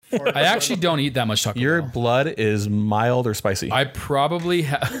I actually don't eat that much Taco Your Bell. blood is mild or spicy? I probably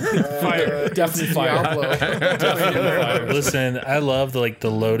have fire. Definitely fire. Definitely fire. Listen, I love the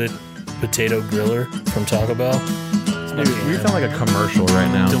loaded potato griller from Taco Bell. Dude, we sound like a commercial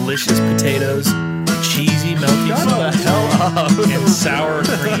right now. Delicious potatoes, cheesy melty Shut the sauce, hell up. and sour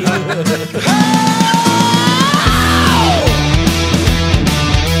cream.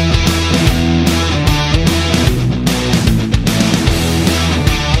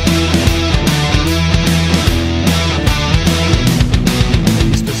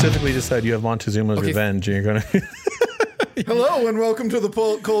 You specifically just said you have Montezuma's Revenge and you're going to... Hello and welcome to the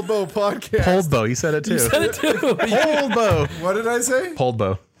Cold Bow podcast. Pulled bow. You said it too. You said it too. Pulled bow. What did I say? Pulled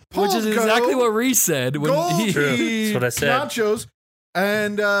bow. Which is exactly what Reese said when he. That's what I said. Nachos.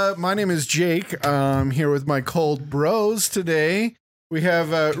 And my name is Jake. I'm here with my cold bros today. We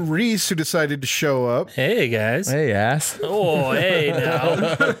have Reese who decided to show up. Hey, guys. Hey, ass. Oh, hey,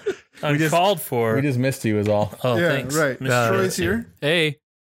 now. Uncalled for. We just missed you is all. Oh, yeah, thanks. right. Mr. Troy's here. Hey.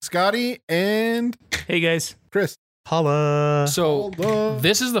 Scotty and Hey guys. Chris. Holla. So Hello.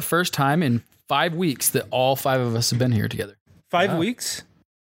 this is the first time in 5 weeks that all 5 of us have been here together. 5 weeks?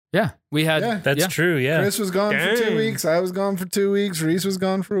 Yeah. We had. Yeah. That's true, yeah. Chris was gone for 2 Dang. weeks. I was gone for 2 weeks. Reese was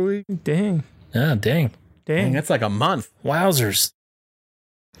gone for a week. Dang. Yeah, dang. Dang, that's like a month. Wowzers.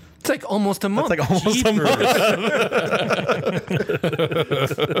 It's like almost a month. That's like almost a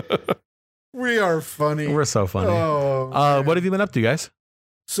month. We are funny. We're so funny. Oh, What have you been up to, guys?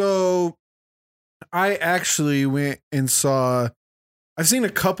 So I actually went and saw, I've seen a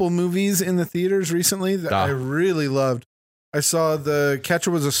couple movies in the theaters recently that I really loved. I saw The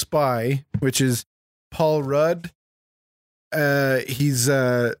Catcher Was a Spy, which is Paul Rudd. He's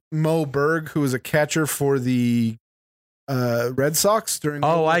Mo Berg, who was a catcher for the Red Sox during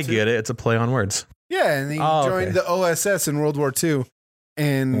World Oh, War I II. get it. It's a play on words. Yeah, and he joined the OSS in World War II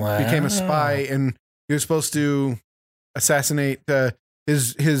and became a spy, and he was supposed to assassinate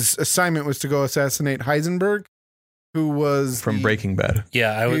his assignment was to go assassinate Heisenberg, who was From Breaking Bad.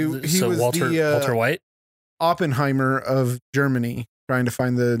 Yeah, He was Walter White. Oppenheimer of Germany, trying to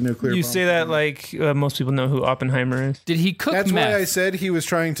find the nuclear You bomb. say that like most people know who Oppenheimer is. Did he cook That's meth? why I said he was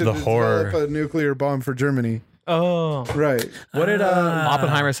trying to The develop horror. a nuclear bomb for Germany. Oh. Right. What did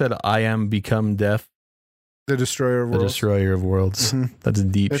Oppenheimer said? I am become death, The destroyer of the worlds. destroyer of worlds. Mhm. That's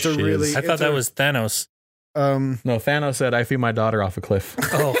deep It's a shit. really- I thought that was Thanos. No, Thanos said, I threw my daughter off a cliff.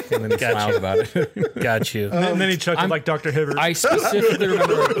 Oh, And then he Gotcha. smiled about it. got you. And then he chuckled I'm- like Dr. Hibbert. I specifically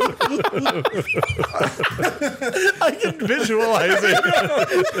remember. I can visualize it.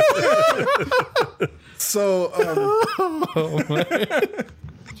 So,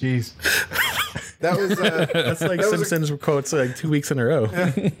 Jeez. that was That's like That was a- Simpsons quotes like 2 weeks in a row.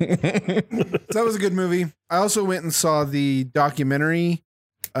 that was a good movie. I also went and saw the documentary,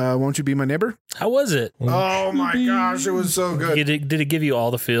 Won't You Be My Neighbor? How was it? Oh my gosh, it was so good. Did it give you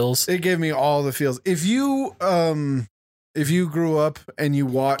all the feels? It gave me all the feels. If you grew up and you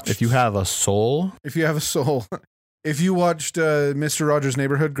watched, If you have a soul, if you have a soul, if you watched Mr. Rogers'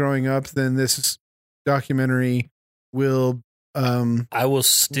 Neighborhood growing up, then this documentary will I will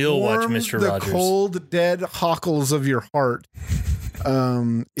still watch warm Mr. the Rogers. cold dead hockles of your heart.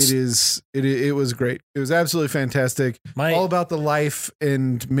 It was great. It was absolutely fantastic. All about the life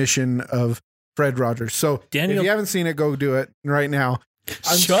and mission of Fred Rogers. So Daniel- if you haven't seen it, go do it right now.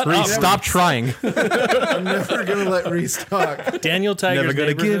 Shut up. Stop trying. I'm never gonna let Reese talk. Daniel Tiger's Never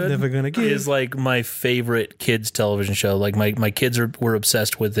gonna give, Neighborhood never gonna give. is like my favorite kids television show. Like my kids were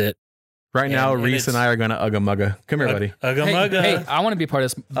obsessed with it. Right now, and Reese and I are going to Ugga Mugga. Come here, buddy. Ugga Hey, Mugga. hey, I want to be a part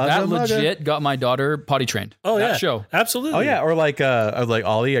of this. That Mugga. legit got my daughter potty trained. Oh that yeah, show. absolutely. Oh, yeah. Or like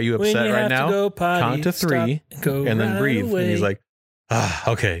Ollie, are you When upset you right have to now? go potty, Count to 3 stop, go and then right breathe. away. And he's like,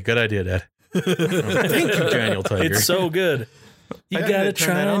 okay, good idea, Dad. Thank you, Daniel Tiger. It's so good. You I gotta had to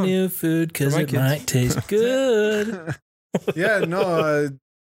turn that try on new food because for my it kids. might taste good. Yeah, no,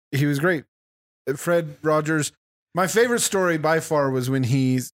 he was great. Fred Rogers. My favorite story by far was when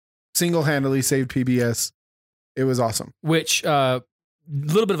he single-handedly saved PBS. It was awesome. Which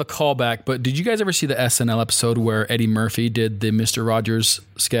little bit of a callback, but did you guys ever see the SNL episode where Eddie Murphy did the Mr. Rogers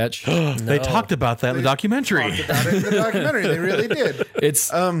sketch? They talked about that in the documentary. Talked about it in the documentary. They really did.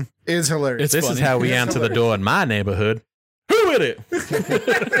 It's It's hilarious. This is funny. how we It's answer the hilarious. door in my neighborhood. Who is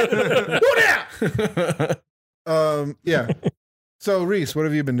it? Yeah. So Reese, what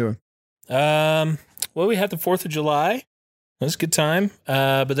have you been doing? Well, we had the 4th of July. It was a good time.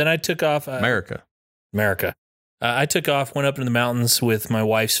 But then I took off. America. I took off, went up into the mountains with my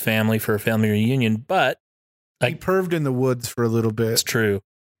wife's family for a family reunion. But He perved in the woods for a little it's bit. true.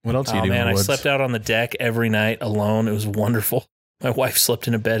 What else are you Oh doing man, in the I woods? slept out on the deck every night alone. It was wonderful. My wife slept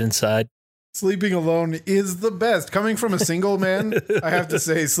in a bed inside. Sleeping alone is the best. Coming from a single man, I have to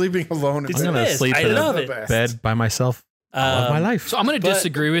say, sleeping alone is It's I'm the gonna best. sleep I in love a it. bed by myself. I love my life. So I'm going to But-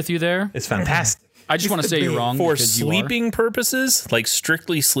 disagree with you there. It's fantastic. I just want to say you're wrong. For because you are. sleeping purposes, like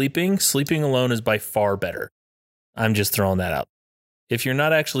strictly sleeping alone is by far better. I'm just throwing that out. If you're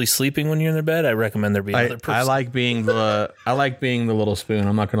not actually sleeping when you're in the bed, I recommend there be another person. I like being the little spoon.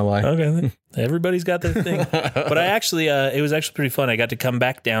 I'm not gonna lie. Okay, then. Everybody's got their thing. But I actually, it was actually pretty fun. I got to come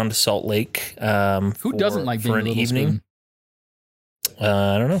back down to Salt Lake. Who doesn't like being for a an little evening? spoon?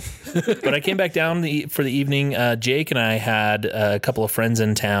 I don't know. But I came back down for the evening. Jake and I had a couple of friends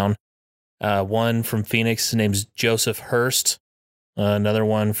in town. One from Phoenix, his name's Joseph Hurst. Another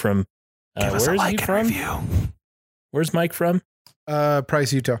one from where is he from? Where's Mike from?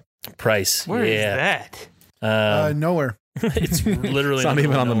 Price, Utah. Price. Where is yeah. that? Nowhere. It's literally It's not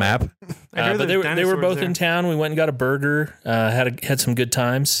even on the nowhere. map. I heard But there's they were dinosaurs both there. in town. We went and got a burger. Had some good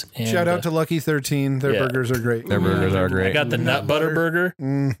times. And, Shout out to Lucky 13. Their yeah. burgers are great. Their burgers are I great. got the nut butter burger.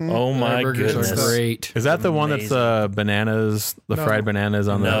 Mhm. Oh my Their burgers goodness! are great. Is that the one that's bananas, the No. fried bananas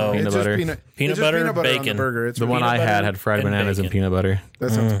on No. the peanut It's just butter? Peanut it's just butter, peanut butter on the bacon. burger. It's The one peanut I had butter fried and bananas and bacon. peanut butter.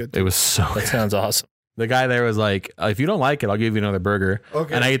 that sounds good. It was so That good. sounds awesome. The guy there was like, if you don't like it, I'll give you another burger.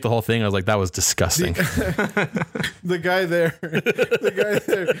 Okay. And I ate the whole thing. I was like, that was disgusting. The guy there,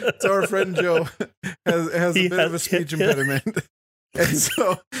 so our friend Joe has He a bit of a has- speech impediment. And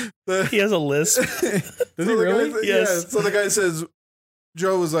so He has a lisp. Does he really? Yes. Yeah. So the guy says,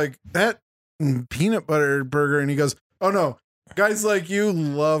 Joe was like, that peanut butter burger. And he goes, oh no, guys like you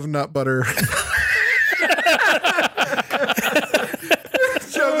love nut butter.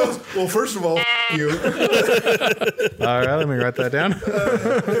 Joe goes, well, first of all, you. All right, let me write that down.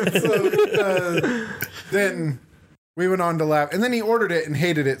 Then we went on to laugh. And then he ordered it and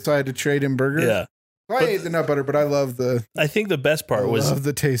hated it. So I had to trade him burgers. Yeah, So I ate the nut butter, but I love the I think the best part was love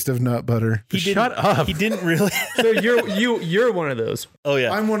the taste of nut butter. he didn't, Shut up. He didn't really. So you're one of those. Oh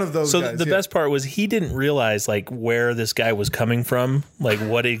yeah. I'm one of those So guys. the yeah. best part was he didn't realize like where this guy was coming from, like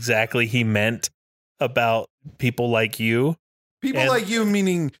what exactly he meant about people like you, people and like you,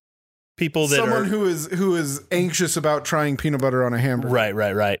 meaning people that someone are who is anxious about trying peanut butter on a hamburger.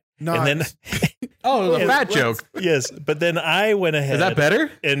 right. Not, And then Oh, the Yes, fat joke. yes, but then I went ahead. Is that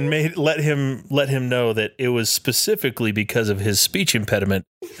better? And let him know that it was specifically because of his speech impediment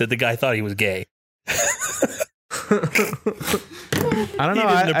that the guy thought he was gay. I don't know. He didn't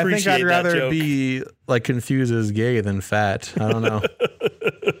I think appreciate I'd that rather joke. be like confused as gay than fat. I don't know.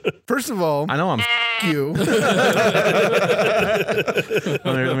 first of all, I know I'm you. let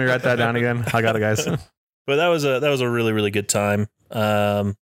me write that down again. I got it, guys. But that was a really, really good time.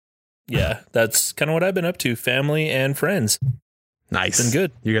 Yeah, that's kind of what I've been up to. Family and friends. Nice. Been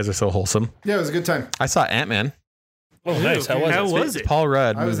good. You guys are so wholesome. Yeah, it was a good time. I saw Ant-Man. Oh, nice. How was How it? was it? Paul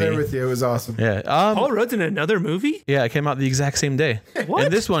Rudd I was movie. there with you. It was awesome. Yeah. Paul Rudd's in another movie? Yeah, it came out the exact same day. What?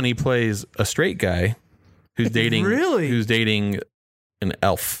 In this one, he plays a straight guy who's dating Really? who's dating an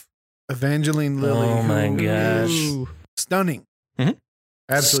elf. Evangeline Lilly. Oh my who gosh. is Ooh, Stunning. Mhm.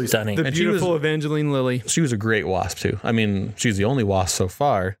 Absolutely. Stunning. the And she was- beautiful Evangeline Lilly. She was a great wasp too. I mean, she's the only wasp so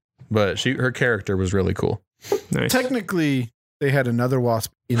far, but her character was really cool. Nice. Technically, they had another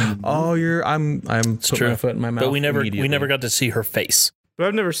wasp in the movie. Oh, I'm putting true. my foot in my mouth. But we never immediately. got to see her face. But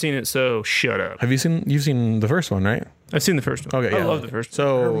I've never seen it, so shut up. Have you've seen the first one, right? I've seen the first one. Okay, I yeah. love the first one.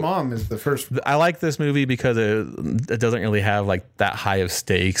 Her So mom is the first. I like this movie because it doesn't really have like that high of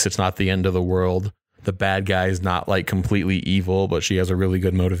stakes. It's not the end of the world. The bad guy is not like completely evil, but she has a really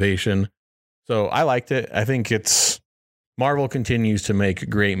good motivation. So I liked it. I think Marvel continues to make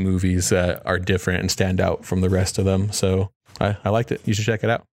great movies that are different and stand out from the rest of them. So I liked it. You should check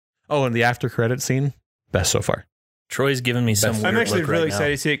it out. Oh, and the after credit scene, best so far. Troy's giving me some. Best. Weird I'm actually look really right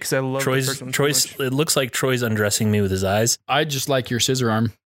excited to see it because I love the first one Troy's. so much. It looks like Troy's undressing me with his eyes. I just like your scissor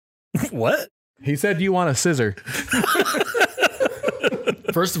arm. What? He said you want a scissor.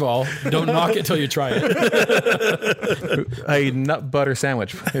 First of all, don't knock it till you try it. A nut butter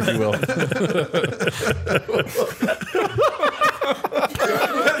sandwich, if you will.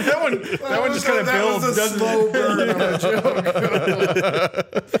 that one just kind of builds, was a doesn't slow it? burn on a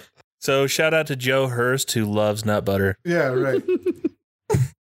joke. So shout out to Joe Hurst who loves nut butter. Yeah, right.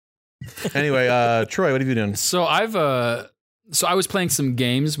 Anyway, Troy, what have you been doing? So I was playing some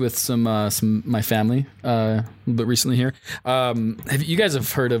games with some my family a little bit recently here. Have you guys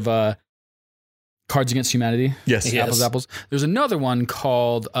have heard of Cards Against Humanity? Yes. Yeah. Apples. There's another one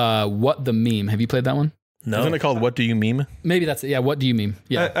called What the Meme. Have you played that one? No. Isn't it called What Do You Meme? Maybe that's it. Yeah. What do you meme?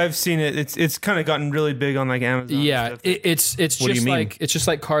 Yeah. I've seen it. It's kind of gotten really big on like Amazon. and Yeah, stuff. it's What do you just mean?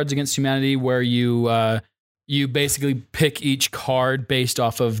 like Cards Against Humanity, where you you basically pick each card based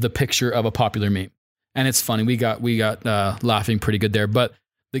off of the picture of a popular meme. And it's funny. We got laughing pretty good there. But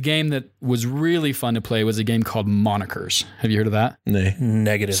the game that was really fun to play was a game called Monikers. Have you heard of that? Nay.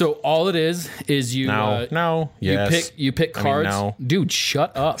 Negative. So all it is you yes. you pick cards. no. Dude,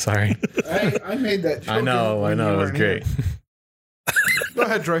 shut up. Sorry. I made that joke. I know. when It you was weren't great. here. Go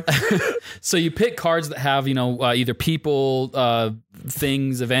ahead, Troy. So you pick cards that have, either people,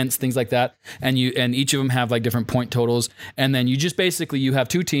 things, events, things like that, and each of them have like different point totals, and then you just basically you have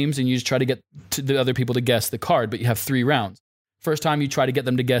two teams, and you just try to get to the other people to guess the card, but you have 3 rounds. First time you try to get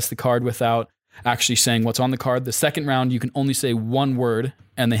them to guess the card without actually saying what's on the card. The second round you can only say one word,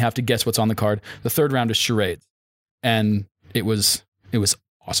 and they have to guess what's on the card. The third round is charades, and it was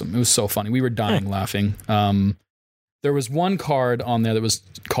awesome. It was so funny. We were dying laughing. There was one card on there that was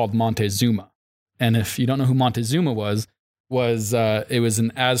called Montezuma. And if you don't know who Montezuma was it was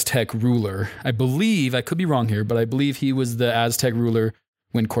an Aztec ruler. I believe, I could be wrong here, but I believe he was the Aztec ruler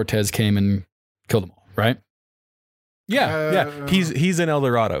when Cortez came and killed them all, right? Yeah. He's in El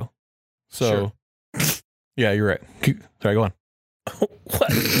Dorado. So, yeah, you're right. Sorry, go on.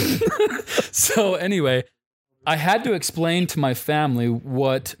 What? So anyway, I had to explain to my family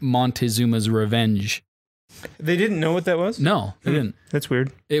what Montezuma's Revenge. They didn't know what that was? No, they didn't. That's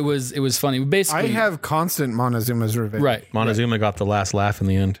weird. It was funny. Basically, I have constant Montezuma's Revenge. right. Montezuma got the last laugh in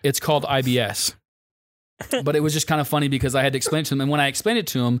the end. It's called IBS. But it was just kind of funny because I had to explain it to them. And when I explained it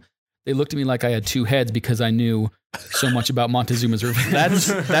to them, they looked at me like I had 2 heads because I knew so much about Montezuma's Revenge.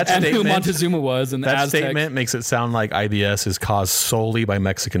 That and who statement- Montezuma was. And the That Aztecs. statement makes it sound like IBS is caused solely by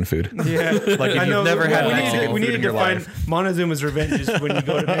Mexican food. Yeah. Like if you've never had Mexican we food need in to your define life. Montezuma's Revenge is when you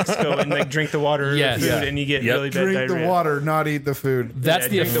go to Mexico and like drink the water or Yes. the food Yeah. and you get Yep. really bad Drink diarrhea. the water, not eat the food.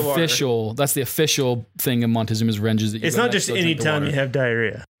 That's Yeah, drink the water. That's the official thing of Montezuma's Revenge. Is that you It's go to not just Mexico, any drink the time water. you have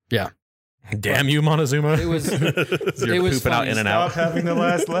diarrhea. Yeah. Damn you, Montezuma. It was You're it was pooping out funny. in and Stop out. having the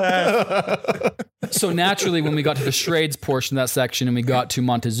last laugh. So naturally, when we got to the charades portion of that section and we got to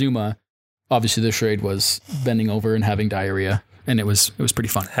Montezuma, obviously the charade was bending over and having diarrhea, and it was pretty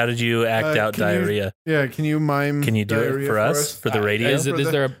fun. How did you act out can you- diarrhea? Yeah, can you mime? Can you do it diarrhea for us for the radio? Is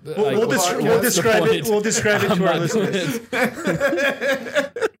there a We'll what's the describe it. point? We'll describe it I'm to our not doing listeners.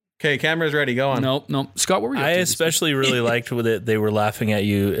 it. Okay, camera's ready. Go on. No. Scott, what were you? I up to this week? especially really liked with it. They were laughing at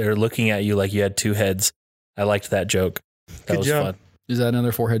you or looking at you like you had 2 heads. I liked that joke. That Good was job. fun. Is that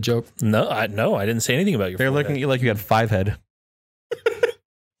another forehead joke? No, I didn't say anything about your. They're forehead. looking at you like you had 5 head.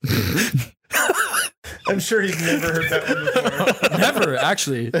 I'm sure you've never heard that one before. Never,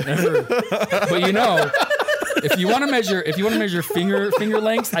 actually, never. But if you want to measure finger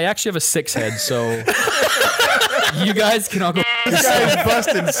lengths, I actually have a 6 head. So you guys can all go. This guy's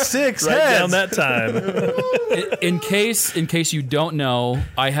busting 6 Write heads. down that time. In case you don't know,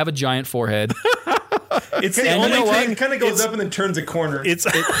 I have a giant forehead. It's the And you only know what? thing. It kind of goes up and then turns a corner. It's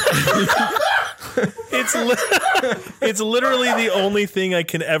it's literally the only thing I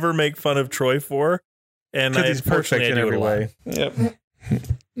can ever make fun of Troy for, and I Because he's perfect unfortunately, in I do every it a lot. way.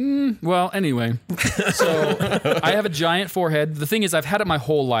 Yep. Well, anyway, so I have a giant forehead. The thing is, I've had it my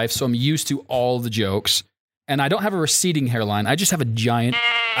whole life, so I'm used to all the jokes. And I don't have a receding hairline. I just have a giant.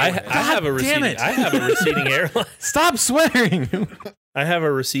 I have a receding. it. I have a receding hairline. Stop swearing. I have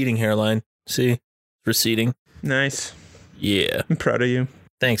a receding hairline. See, receding. Nice. Yeah. I'm proud of you.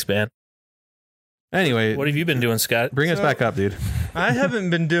 Thanks, man. Anyway, What have you been doing, Scott? bring us back up, dude. I haven't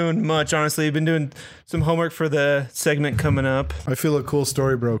been doing much, honestly. I've been doing some homework for the segment coming up. I feel a cool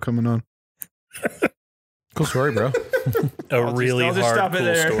story, bro, coming on. Cool story, bro. A really I'll just hard, stop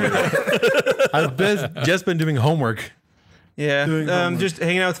it cool there. story. I've just been doing homework. Yeah, Doing homework. just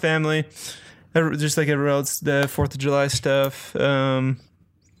hanging out with family, just like everyone else. The 4th of July stuff.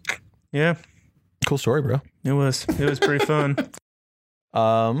 Yeah, Cool story, bro. it was pretty fun.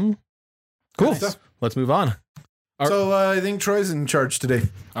 Cool. Nice. Let's move on. So I think Troy's in charge today.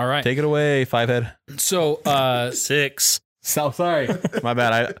 All right. Take it away, 5 head. So, 6. so sorry. My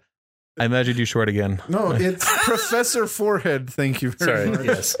bad. I measured you short again. No, it's Professor Forehead. Thank you very Sorry. much.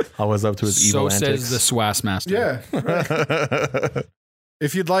 Yes. I was up to his So evil says the Swass Master. Yeah.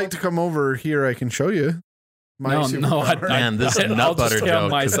 If you'd like to come over here, I can show you. My No, superpower. Man, this I'll nut just butter stay on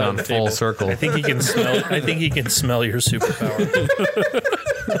joke my is side on of the full table. circle. I think he can smell your superpower.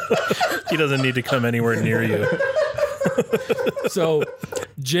 He doesn't need to come anywhere near you. So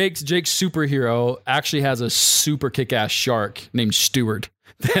Jake's superhero actually has a super kick-ass shark named Stewart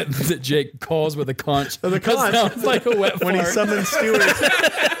that Jake calls with a conch. The That conch. sounds like a wet When he fart. summons Stewart,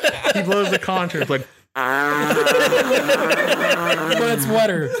 he blows the conch. It's like, But it's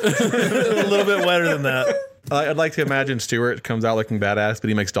wetter. A little bit wetter than that. I'd like to imagine Stuart comes out looking badass, but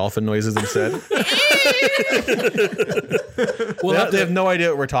he makes dolphin noises instead. They have no idea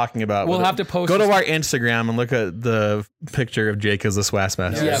what we're talking about. We'll have to post. Go to our Instagram and look at the picture of Jake as the Swass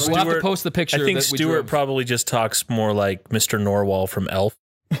Master. Yeah, we'll have to post the picture. I think that we Stuart drove. probably just talks more like Mr. Norwal from Elf.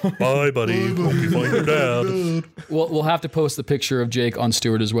 Bye, buddy. Hope you find your dad. We'll have to post the picture of Jake on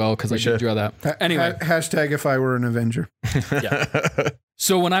Stuart as well because I should draw that. Anyway, hashtag if I were an Avenger.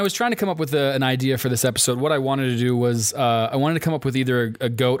 so when I was trying to come up with an idea for this episode, what I wanted to do was I wanted to come up with either a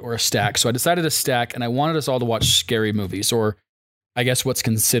goat or a stack. So I decided a stack, and I wanted us all to watch scary movies, or I guess what's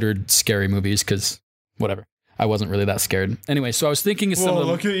considered scary movies, because whatever. I wasn't really that scared. Anyway, so I was thinking of some of them.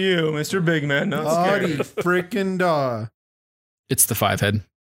 Look at you, Mr. Big Man. Not Bloody scared. freaking daw. It's the 5-head.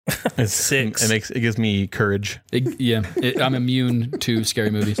 It's 6. It gives me courage. I'm immune to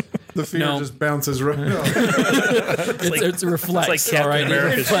scary movies. The fear No. just bounces right off. It's a reflex. It's like Captain all right? It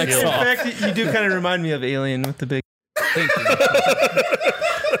America's reflects shield. In off. fact, you do kind of remind me of Alien with the big. Thank you.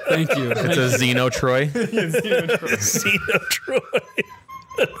 Thank you. It's a Xenotroy.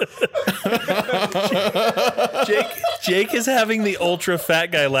 Jake is having the ultra fat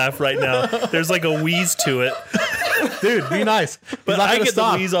guy laugh right now. There's like a wheeze to it, Dude, be nice. but I get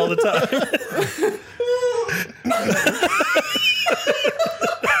the wheeze all the time.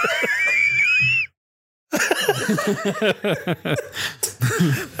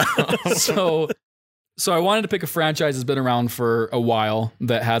 So I wanted to pick a franchise that's been around for a while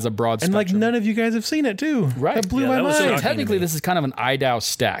that has a broad And spectrum. none of you guys have seen it too. Right. That blew Yeah, my that was mind. So shocking technically, to me. this is kind of an IDOW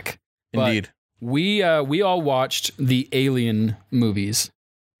stack. But Indeed. we all watched the Alien movies.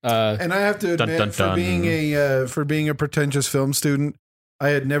 And I have to Dun, admit, dun, dun. for being a pretentious film student, I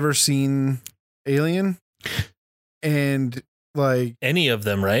had never seen Alien, and like Any of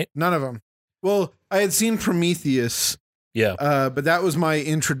them, right? none of them. Well, I had seen Prometheus, Yeah. but that was my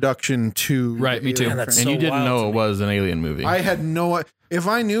introduction to Right, the me too. Alien Man, that's And franchise. you so didn't wild know to it me. was an alien movie. I had no. If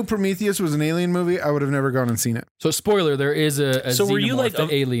I knew Prometheus was an Alien movie, I would have never gone and seen it. So spoiler, there is a So were you xenomorph, like an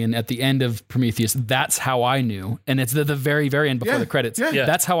alien at the end of Prometheus. That's how I knew, and it's the very end before Yeah, the credits. yeah.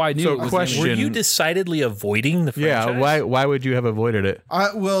 That's how I knew. So it was question- Were you decidedly avoiding the franchise? yeah, why would you have avoided it?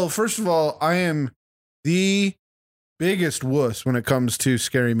 Well, first of all, I am the biggest wuss when it comes to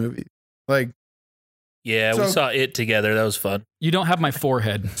scary movies. Like, Yeah, we So- saw it together. That was fun. You don't have my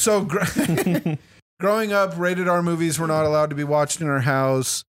forehead. so growing up, rated R movies were not allowed to be watched in our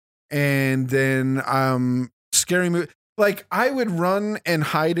house. And then scary movie, like I would run and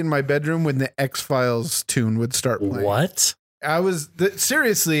hide in my bedroom when the X-Files tune would start playing. What? I was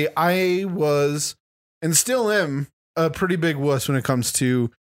seriously, I was and still am a pretty big wuss when it comes to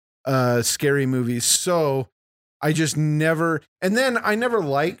scary movies. So I just never, and then I never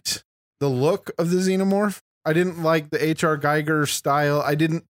liked the look of the xenomorph. I didn't like the H.R. Geiger style.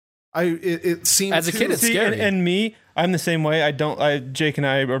 It seemed As a kid, it's See, scary. and me, I'm the same way. Jake and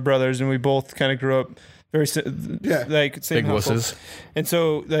I are brothers, and we both kind of grew up very like same Big household. wusses. And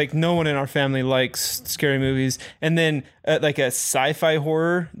so like no one in our family likes scary movies. And then like a sci-fi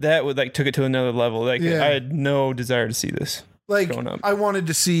horror that would like took it to another level. Like Yeah. I had no desire to see this. like growing up. I wanted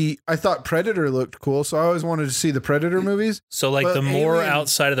to see. I thought Predator looked cool, so I always wanted to see the Predator movies. So, like, But the more Alien-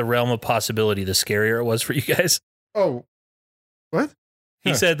 outside of the realm of possibility, the scarier it was for you guys. Oh, what?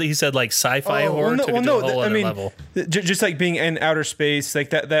 He said like sci-fi Oh, horror well, no- took it well, to no, a whole I other mean- level. Just like being in outer space,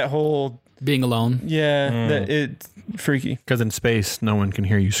 like that whole Being alone. that it's freaky. Because in space, no one can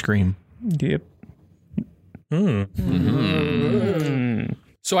hear you scream. Yep.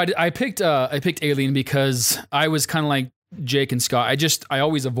 So I picked Alien because I was kind of like Jake and Scott. I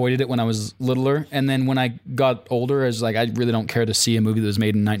always avoided it when I was littler, and then when I got older, I was like, I really don't care to see a movie that was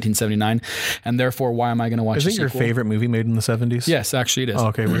made in 1979, and therefore, why am I going to watch? Is a it your sequel? favorite movie made in the 70s? Yes, actually, it is. Oh,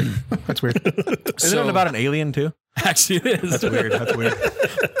 okay, weird. That's weird. Isn't So- it about an alien too? Actually, it is. That's weird. That's weird.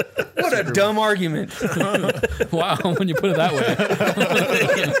 What a dumb argument. Wow, when you put it that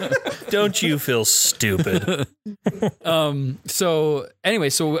way. Don't you feel stupid? So anyway,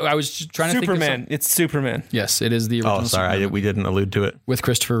 so I was just trying to think of Superman. It's Superman. yes, it is the original. Oh, sorry. Superman We didn't allude to it. with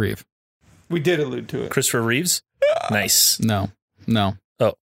Christopher Reeve. We did allude to it. Christopher Reeves? Nice. No.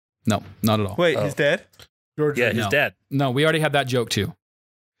 Oh. No, not at all. Wait, his dad? George. Yeah, his No. dad. No, we already had that joke too.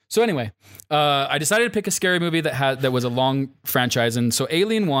 So anyway, I decided to pick a scary movie that was a long franchise, and so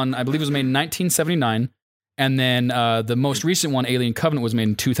Alien 1, I believe, was made in 1979, and then the most recent one, Alien Covenant, was made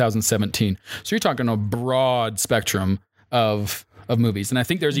in 2017. So you're talking a broad spectrum of movies, and I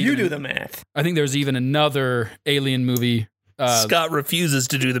think there's even You do the math. I think there's even another Alien movie. Scott refuses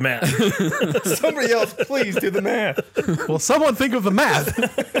to do the math. Somebody else, please do the math. Well, someone think of the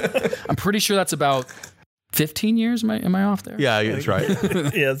math. I'm pretty sure that's about 15 years. Am I off there? Yeah, that's right.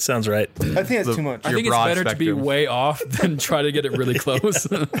 Yeah, that sounds right. I think that's The- too much. I think it's broad better to be spectrum. way off than try to get it really close.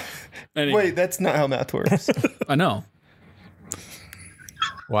 Anyway, Wait, that's not how math works. I know.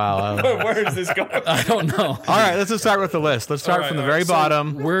 Wow. Where is this going? I don't know. All right, let's just start with the list. Let's start from the very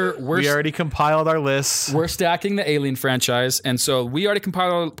bottom. We're We already compiled our lists. we're stacking the Alien franchise, and so we already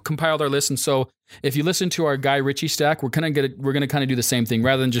compiled our list. And so, if you listen to our Guy Ritchie stack, we're gonna kind of do the same thing.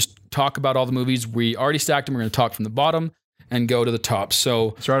 Rather than just talk about all the movies we already stacked them, we're gonna talk from the bottom and go to the top.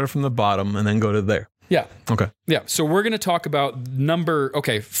 So Started from the bottom and then go to there. yeah, Okay. yeah. So we're gonna talk about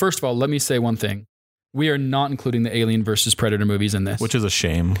Okay, first of all, let me say one thing: we are not including the Alien versus Predator movies in this. Which is a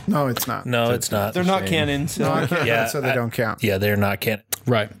shame. No, it's not. No, it's not. They're not canon. So. No, I can't. Yeah, So they don't count. Yeah, they're not canon.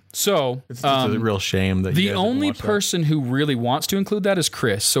 right. So It's just a real shame that you the guys didn't only watch that. person who really wants to include that is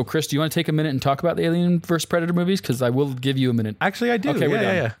Chris. So, Chris, do you want to take a minute and talk about the Alien vs. Predator movies? Because I will give you a minute. Actually, I do. Okay, we're yeah,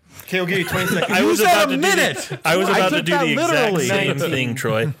 done. yeah. Okay, we'll give you 20 seconds. I was said about a to minute. Do I was I about to took do that the literally. exact same 19. thing,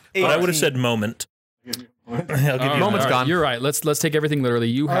 Troy. But I would have said moment. I'll give you Moment's All right, gone. You're right. Let's take everything literally.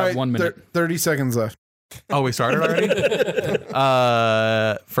 You All have right, 1 minute. 30 seconds left. Oh, we started already?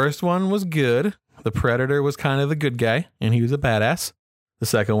 First one was good. The Predator was kind of the good guy, and he was a badass. The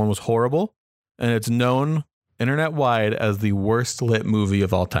second one was horrible, and it's known internet-wide as the worst lit movie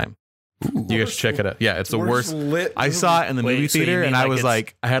of all time. You guys should check it out. Yeah, it's the worst. Lit I saw it in the Wait, movie so you theater, mean and I like was it's-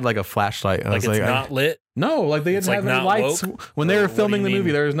 like, I had like a flashlight. I like was it's like, not lit. no, like they It's didn't like have any not lights. woke? When they Or were what do filming you the movie,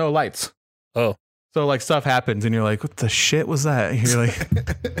 mean? there was no lights. Oh, So like stuff happens, and you're like, what the shit was that? And you're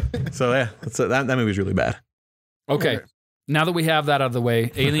like, so yeah, that movie's really bad. Okay. Now that we have that out of the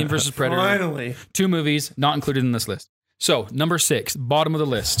way, Alien versus Predator, Finally. 2 movies not included in this list. So, number 6, bottom of the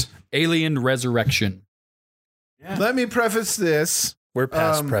list, Alien Resurrection. Let me preface this. we're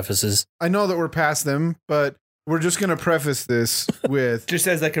past prefaces. I know that we're past them, but we're just going to preface this with Just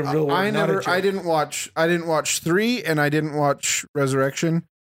as like a real world. I didn't watch 3 and I didn't watch Resurrection,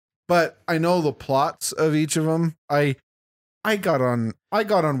 but I know the plots of each of them. I got on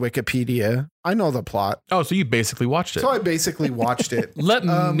Wikipedia. I know the plot. Oh, so you basically watched it? So I basically watched it. Let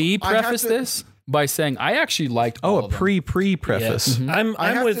me I have preface to- this by saying I actually liked Oh, all a of them. pre-preface. Mhm.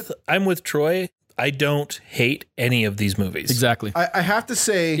 I have I'm with Troy. I don't hate any of these movies. Exactly. I have to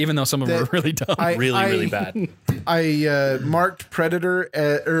say, Even though some of them that are really dumb. Really bad. I marked Predator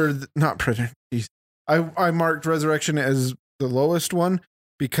not Predator. Geez. I marked Resurrection as the lowest one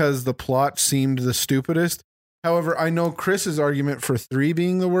because the plot seemed the stupidest. However, I know Chris's argument for 3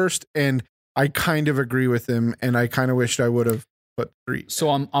 being the worst, and I kind of agree with him, and I kind of wished I would have put 3. So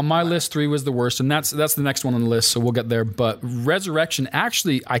on my list, 3 was the worst, and that's the next one on the list. So we'll get there. But Resurrection,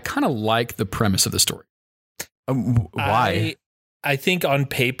 actually, I kind of like the premise of the story. Why? I think on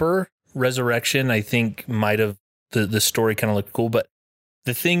paper, Resurrection, I think might have the story kind of looked cool, but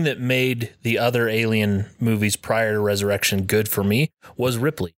the thing that made the other Alien movies prior to Resurrection good for me was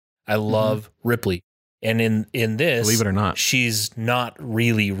Ripley. I love Ripley. And in this, Believe it or not. she's not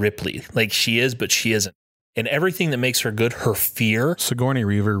really Ripley. Like she is, but she isn't. And everything that makes her good, her fear. Sigourney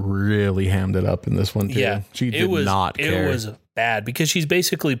Weaver really hammed it up in this one too. Yeah, She did not care. It was bad because she's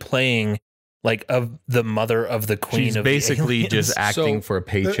basically playing like of the mother of the queen. She's of the basically aliens. just acting So, for a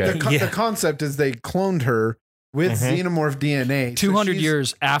paycheck. Yeah. The concept is they cloned her with xenomorph DNA. So 200 she's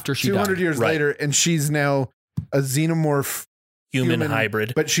years after she 200 died. years Right. later, and she's now a xenomorph human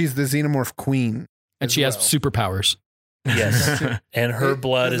hybrid. but she's the xenomorph queen. And as she has well. superpowers. Yes, and her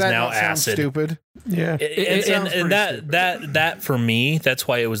blood Does is that now not sound acid. Stupid. Yeah. And, sounds and pretty that for me, that's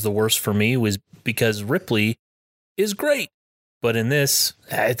why it was the worst for me, was because Ripley is great, but in this,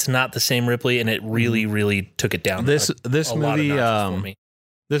 it's not the same Ripley, and it really took it down. This a lot of movie notches for me.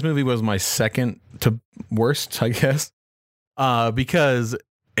 this movie was my second to worst, I guess. Because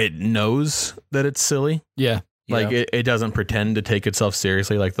it knows that it's silly. Yeah. Like Yeah. it doesn't pretend to take itself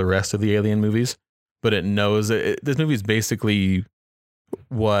seriously like the rest of the Alien movies, but it knows that this movie is basically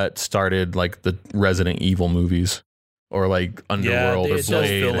what started like the Resident Evil movies or like Underworld it or does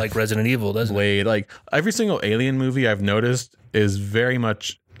Blade. feel like Resident Evil, doesn't it? Blade. Like every single Alien movie I've noticed is very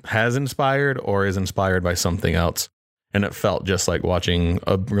much has inspired or is inspired by something else. And it felt just like watching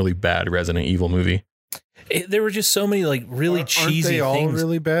a really bad Resident Evil movie. There were just so many like really Aren't cheesy they all things.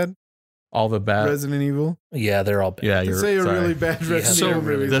 really bad? All the bad. Resident Evil. Yeah, they're all bad. Yeah, To you're say a sorry. really bad Resident So- Evil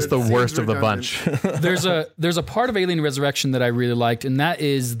movie. That's the it seems worst of the redundant. bunch. There's a part of Alien Resurrection that I really liked, and that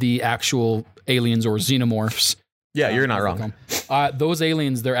is the actual aliens or xenomorphs. Yeah, you're not wrong. Those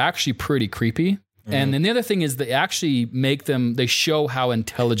aliens, they're actually pretty creepy. And then the other thing is they actually they show how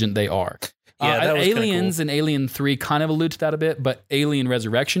intelligent they are. Yeah, that was kinda Aliens and Alien 3 kind of allude to that a bit, but Alien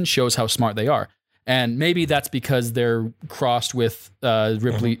Resurrection shows how smart they are. And maybe that's because they're crossed with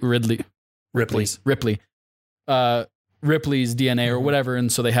Ripley. Ripley's DNA or whatever,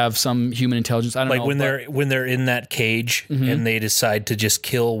 and so they have some human intelligence. I don't know. Like when they're in that cage and they decide to just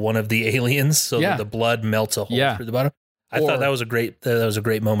kill one of the aliens, so that the blood melts a hole through the bottom. I thought that was a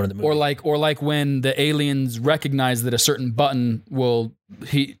great moment in the movie. Or like when the aliens recognize that a certain button will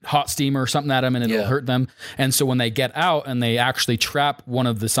heat hot steam or something at them and it'll hurt them, and so when they get out and they actually trap one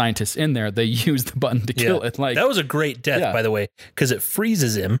of the scientists in there, they use the button to kill it. Like that was a great death, by the way, because it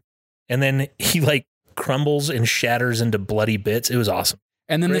freezes him, and then he like crumbles and shatters into bloody bits. It was awesome.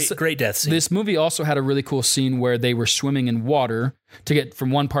 And then great death scene. This movie also had a really cool scene where they were swimming in water to get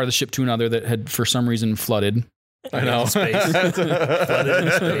from one part of the ship to another that had for some reason flooded. I know.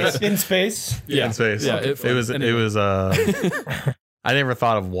 In space. Yeah, in space. Yeah, it was I never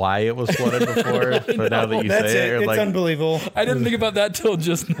thought of why it was flooded before, but now that you say it, it's like, unbelievable. I didn't think about that till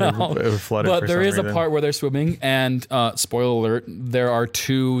just now. It was flooded, but there is a part where they're swimming, and spoiler alert, there are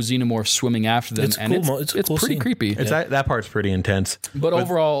two xenomorphs swimming after them, and it's cool pretty scene. creepy. That part's pretty intense. But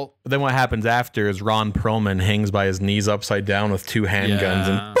overall, then what happens after is Ron Perlman hangs by his knees upside down with two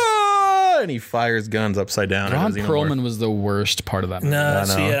handguns and he fires guns upside down. Ron Perlman was the worst part of that movie. No,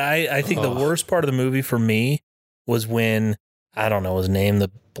 see, I think the worst part of the movie for me was when, I don't know his name, the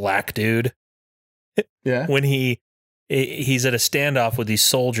black dude. Yeah. When he's at a standoff with these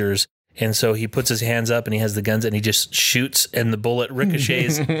soldiers, and so he puts his hands up and he has the guns and he just shoots, and the bullet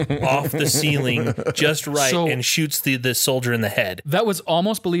ricochets off the ceiling just right and shoots the soldier in the head. That was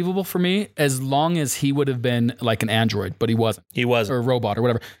almost believable for me as long as he would have been like an android, but he wasn't. He wasn't. Or a robot or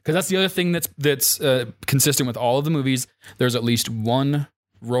whatever. Because that's the other thing that's consistent with all of the movies. There's at least one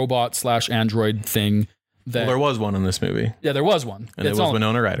robot/android thing. Well, there was one in this movie. Yeah, there was one. And it was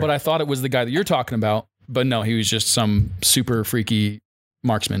Winona Ryder. But I thought it was the guy that you're talking about. But no, he was just some super freaky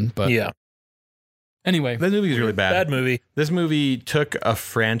marksman. But yeah. Anyway. That movie is really bad. Bad movie. This movie took a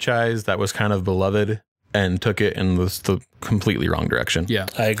franchise that was kind of beloved and took it in the completely wrong direction. Yeah.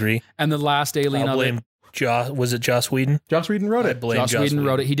 I agree. And the last Alien... I'll blame was it Joss Whedon? Joss Whedon wrote it. Joss Whedon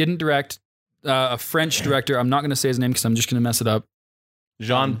wrote it. He didn't direct. A French director. I'm not going to say his name because I'm just going to mess it up.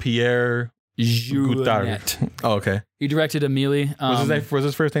 Jean-Pierre... Jeunet. Oh, okay. He directed Amélie. Was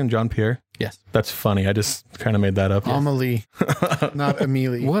his first name Jean-Pierre? Yes. That's funny. I just kind of made that up. Amélie, not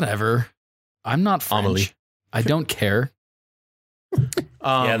Amélie. Whatever. I'm not French. Amélie. I don't care.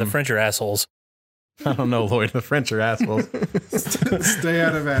 Yeah, the French are assholes. I don't know, Lloyd. The French are assholes. Stay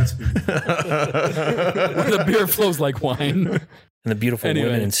out of Aspie. The beer flows like wine. And the beautiful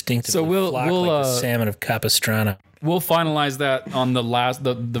women instinctively flock like the salmon of Capistrano. We'll finalize that on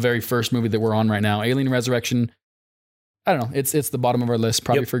the very first movie that we're on right now, Alien Resurrection. I don't know. It's the bottom of our list,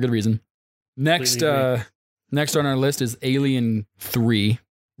 probably for good reason. Next on our list is Alien 3,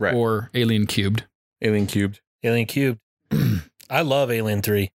 right, or Alien Cubed. Alien Cubed. Alien Cubed. I love Alien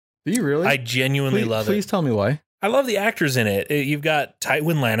 3. Do you really? I genuinely love it. Please tell me why. I love the actors in it. You've got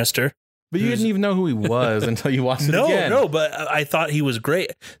Tywin Lannister. But you didn't even know who he was until you watched it again. No, but I thought he was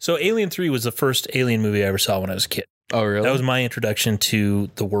great. So Alien 3 was the first Alien movie I ever saw when I was a kid. Oh, really? That was my introduction to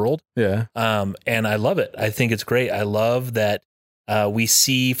the world. Yeah. And I love it. I think it's great. I love that we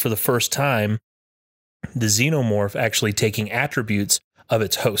see for the first time the xenomorph actually taking attributes of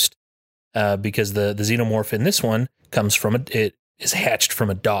its host. Because the xenomorph in this one comes from it is hatched from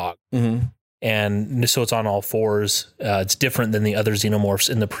a dog. Mm-hmm. And so it's on all fours. It's different than the other xenomorphs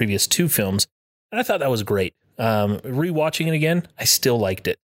in the previous two films. And I thought that was great. Rewatching it again, I still liked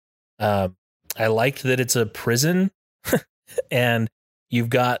it. I liked that it's a prison and you've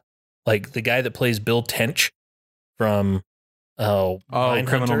got like the guy that plays Bill Tench from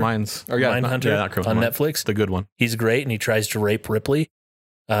Criminal Minds. Or Mindhunter not Criminal on Minds. Netflix. The good one. He's great, and he tries to rape Ripley.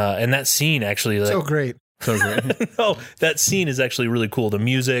 And that scene actually, like, so great. So great. no, that scene is actually really cool. The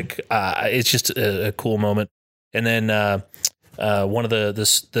music, it's just a cool moment. And then one of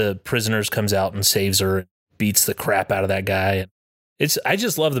the prisoners comes out and saves her, and beats the crap out of that guy. I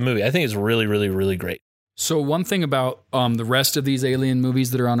just love the movie. I think it's really, really, really great. So one thing about the rest of these Alien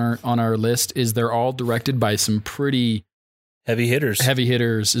movies that are on our list is they're all directed by some pretty heavy hitters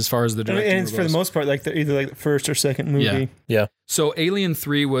as far as the director and it's goes. for the most part like either like the first or second movie. Yeah. So Alien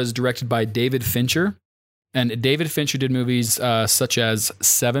 3 was directed by David Fincher, and David Fincher did movies such as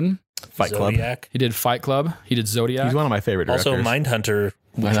Seven, Fight Club. Zodiac. He did Fight Club. He did Zodiac. He's one of my favorite directors. Also Mindhunter,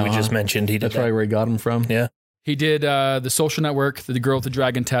 which we just mentioned. He did That's probably where he got him from. Yeah. He did The Social Network, The Girl with the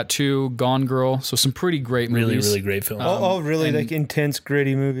Dragon Tattoo, Gone Girl. So some pretty great movies. Really, really great films. All really like intense,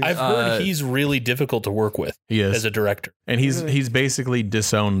 gritty movies. I've heard he's really difficult to work with. He is as a director, and he's basically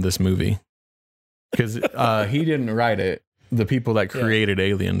disowned this movie because he didn't write it. The people that created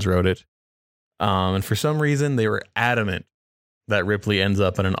Aliens wrote it, and for some reason they were adamant that Ripley ends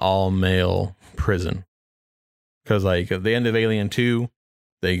up in an all-male prison. Because like at the end of Alien 2,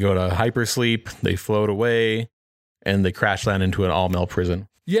 they go to hypersleep, they float away, and they crash land into an all-male prison.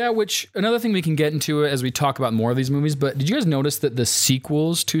 Yeah, which another thing we can get into as we talk about more of these movies, but did you guys notice that the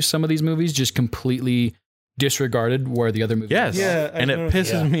sequels to some of these movies just completely disregarded where the other movies Yes. were? Yeah, And it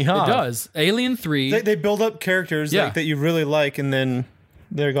pisses me It off. does. Alien 3. They build up characters Yeah. like, that you really like, and then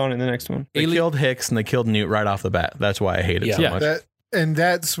they're gone in the next one. They killed Hicks and they killed Newt right off the bat. That's why I hate it so Yeah. much.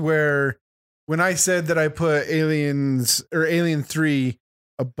 That's where, when I said that I put Alien 3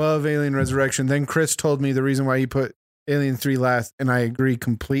 above Alien Resurrection, then Chris told me the reason why he put Alien 3 last, and I agree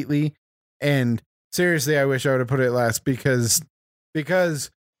completely. And seriously, I wish I would have put it last because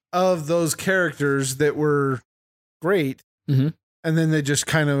of those characters that were great, Mhm. and then they just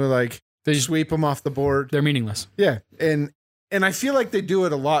kind of like They just- sweep them off the board. They're meaningless. Yeah, and I feel like they do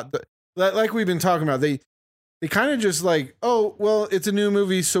it a lot. But like we've been talking about, they kind of just like, oh well, it's a new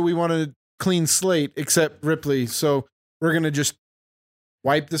movie, so we want a clean slate, except Ripley, so we're gonna just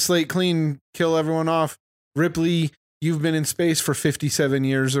wipe the slate clean, kill everyone off. Ripley, you've been in space for 57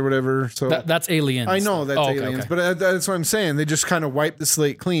 years or whatever. So That's Aliens. I know that's Okay, Aliens, okay. but that's what I'm saying. They just kind of wipe the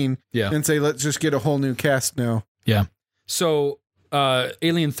slate clean Yeah. and say, let's just get a whole new cast now. So,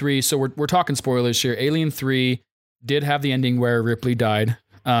 Alien 3, so we're talking spoilers here. Alien 3 did have the ending where Ripley died.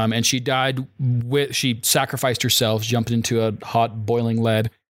 And she died she sacrificed herself, jumped into a hot boiling lead,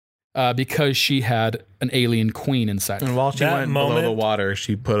 because she had an alien queen inside. And while she That went below moment- the water,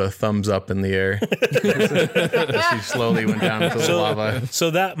 she put a thumbs up in the air. She slowly went down into the lava.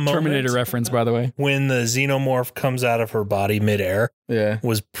 So that moment Terminator reference, by the way. when the xenomorph comes out of her body midair Yeah.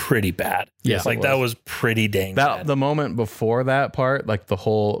 was pretty bad. Yeah. Like that was pretty dang bad. The moment before that part, like the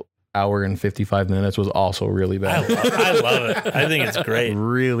whole hour and 55 minutes was also really I bad. love it. I think it's great.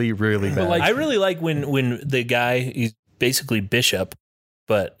 Really, really bad. like- I really like when the guy, he's basically Bishop,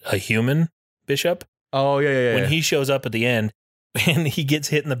 but a human Bishop. oh, yeah. When he shows up at the end and he gets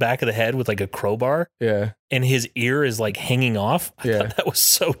hit in the back of the head with like a crowbar yeah. and his ear is like hanging off. I Yeah. thought that was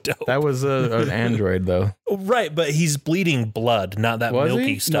so dope. That was an android, though. Right, but he's bleeding blood, not that Was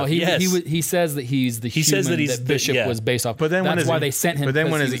milky he? stuff. No, yes. he says that he's the He human says that he's the- Bishop yeah. was based off. But then when that's his, why they sent him. But then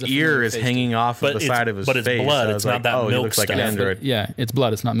because when he his was a ear familiar is face hanging to- off But of the it's- side of his but it's face, blood. I was It's not like, that oh, he milk looks like an stuff. android. Yeah, it's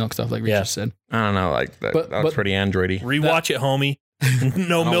blood. It's not milk stuff like Richard Yeah. said. I don't know, like that. But- That was but- pretty androidy. Rewatch it, homie.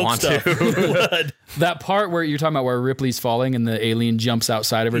 No I milk want stuff. to. Blood. That part where you're talking about where Ripley's falling and the alien jumps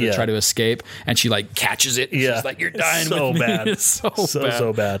outside of her Yeah. to try to escape, and she like catches it. And Yeah. she's like, "You're It's dying so with me." bad. It's so bad.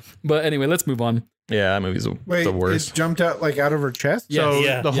 So bad. But anyway, let's move on. Yeah, that movie's Wait, the worst. it jumped out like out of her chest? Yeah. So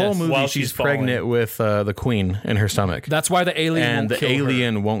Yeah. the whole Yes. movie, While she's she's falling. pregnant with the queen in her stomach. That's why the alien And won't the kill her.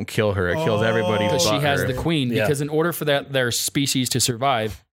 alien won't kill her. It kills everybody Because she but has her. the queen. Yeah. Because in order for their species to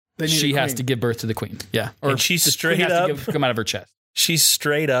survive, They need she a has queen. to give birth to the queen. Yeah, And she the queen straight has up- to come out of her chest. She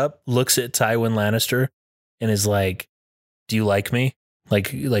straight up looks at Tywin Lannister and is like, "Do you like me?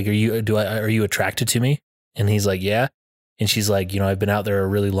 Like are you attracted to me?" And he's like, "Yeah." And she's like, "I've been out there a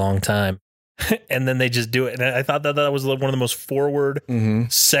really long time." And then they just do it. And I thought that was one of the most forward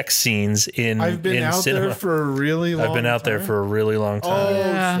Mhm. sex scenes in I've been in out cinema. there for a really long I've been out there time. for a really long Oh, time.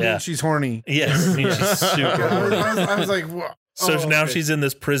 Yeah. Yeah. she's horny. Yes, she's super horny. I was like, wha- So oh, now okay. she's in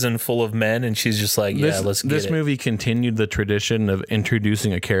this prison full of men, and she's just like, "Yeah, let's get this it," movie continued the tradition of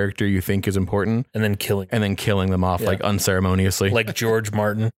introducing a character you think is important and then killing, and then killing them off Yeah. like unceremoniously. like George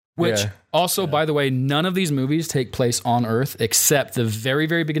Martin. Which Yeah. also, by the way, none of these movies take place on Earth except the very,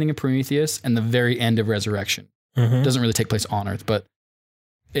 very beginning of Prometheus and the very end of Resurrection. Mhm. It doesn't really take place on Earth, but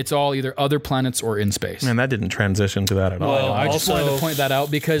it's all either other planets or in space. Man, that didn't transition to that at all. Well, I just wanted also- to point that out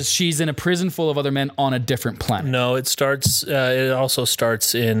because she's in a prison full of other men on a different planet. No, it starts. It also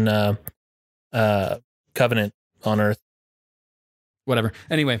starts in Covenant on Earth. Whatever.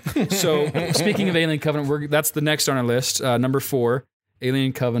 Anyway, so speaking of Alien Covenant, that's the next on our list. Number 4,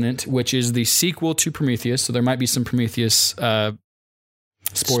 Alien Covenant, which is the sequel to Prometheus. So there might be some Prometheus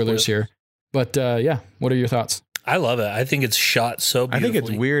spoilers here. But yeah, what are your thoughts? I love it. I think it's shot so I beautifully. think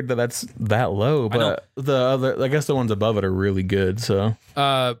it's weird that that's that low, I know. but the other, I guess the ones above it are really good. So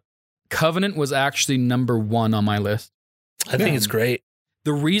Covenant was actually number 1 on my list. I think it's great.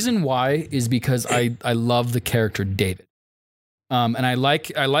 The reason why is because I love the character David. And I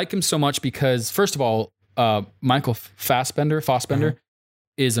like him so much because, first of all, Michael Fassbender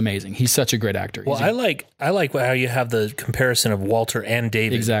is amazing. He's such a great actor. Well, He's a- I like how you have the comparison of Walter and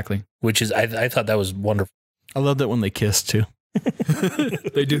David, exactly. which is I thought that was wonderful. I loved it when they kissed too.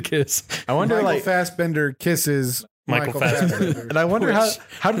 They do kiss. I wonder, Michael like, Fassbender kisses Michael Fassbender. And I wonder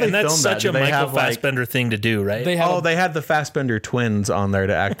how did they And that's film such that? a Did they Michael have, like, Fassbender thing to do, right? They have they had the Fassbender twins on there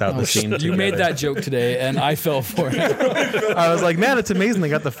to act out the scene. you made that joke today, and I fell for it. I was like, man, it's amazing they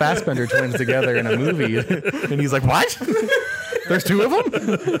got the Fassbender twins together in a movie. And he's like, what? There's two of them?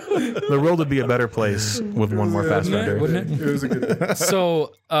 The world would be a better place with one more Fassbender. Wouldn't it? It was a good.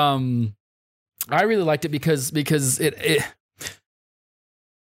 So, I really liked it because it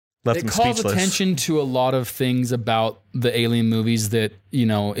Left him calls speechless. attention to a lot of things about the Alien movies that, you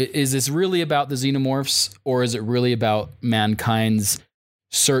know, is this really about the xenomorphs, or is it really about mankind's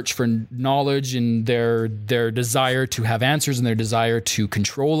search for knowledge and their desire to have answers and their desire to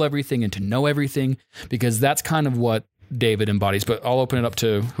control everything and to know everything? Because that's kind of what David embodies. But I'll open it up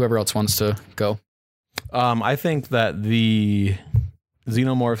to whoever else wants to go. I think that the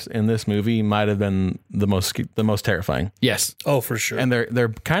xenomorphs in this movie might have been the most terrifying. Yes. Oh, for sure. And they're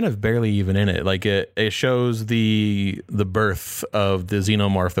kind of barely even in it. Like it shows the birth of the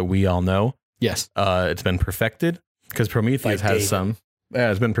xenomorph that we all know. Yes. It's been perfected because Prometheus By has David. some. Yeah,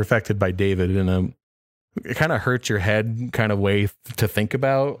 it's been perfected by David in a. It kind of hurts your head kind of way to think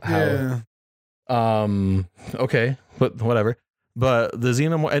about how. Yeah. Okay, but whatever. But the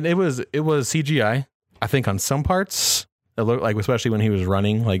xenomorph, and it was CGI. I think on some parts it looked like, especially when he was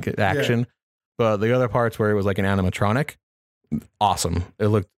running, like action. But the other parts where it was like an animatronic, awesome. It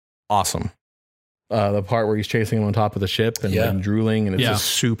looked awesome. The part where he's chasing him on top of the ship and Yeah. like, drooling, and it's Yeah. just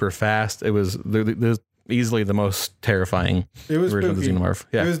super fast. It was there's easily the most terrifying It was version spooky. of the xenomorph.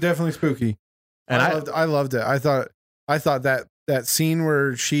 It Yeah, was definitely spooky. and I loved it. I thought that scene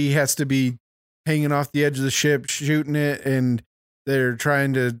where she has to be hanging off the edge of the ship, shooting it, and they're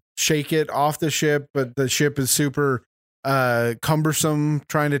trying to shake it off the ship, but the ship is super cumbersome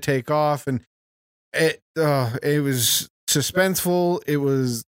trying to take off, and it was suspenseful. It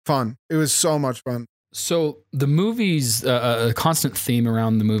was fun. It was so much fun. So the movies, a constant theme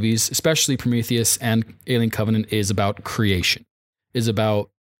around the movies, especially Prometheus and Alien Covenant, is about creation. Is about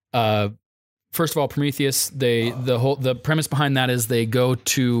first of all, Prometheus. The premise behind that is they go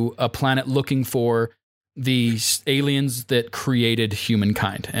to a planet looking for the aliens that created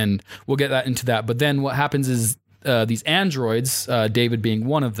humankind, and we'll get into that. But then what happens is these androids, David being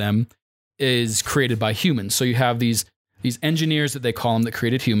one of them, is created by humans. So you have these engineers that they call them that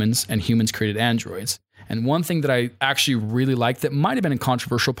created humans, and humans created androids. And one thing that I actually really liked that might have been a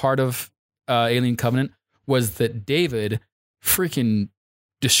controversial part of Alien Covenant was that David freaking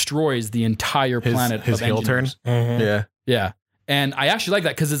destroys the entire planet his of heel turn. engineers. Yeah, Yeah. And I actually like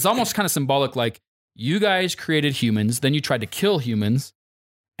that because it's almost kind of symbolic. Like, you guys created humans, then you tried to kill humans,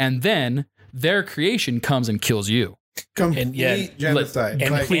 and then their creation comes and kills you. Complete And, yeah, genocide.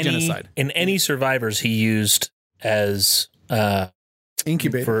 and Like, any, genocide. and any survivors he used as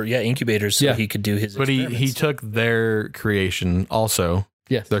Incubator. incubators so Yeah. he could do his but he experiments. took their creation also,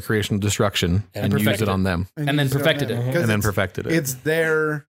 Yes. their creation of destruction, And and used perfected it on them, and then used perfected on it. him. Mhm. 'Cause and then it's- perfected it. It's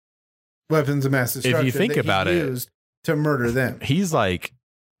their weapons of mass destruction. If you think that he about it- used to murder them. He's like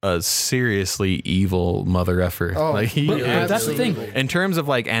a seriously evil mother effer. Oh, like he, But Yeah, that's the thing. absolutely. in terms of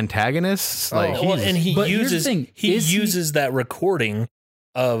like antagonists, Oh, like Well, he's, and he But here's the uses thing, he is he- uses that recording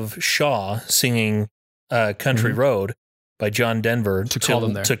of Shaw singing "Country Road" by John Denver To call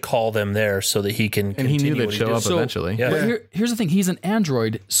them there. to call them there so that he can. and he knew continue they'd what show does. up So- eventually. Yeah. But here's the thing. He's an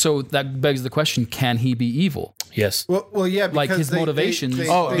android. So that begs the question, can he be evil? Yes, Well, yeah, because Like, his motivations-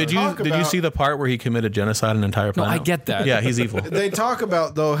 Oh, they did you talk did you see the part where he committed genocide on an entire No, planet? I get that. Yeah, he's evil. They talk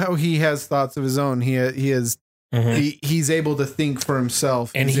about though how he has thoughts of his own. He is Mhm. he's able to think for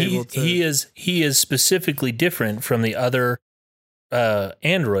himself, and He's he able to- he is specifically different from the other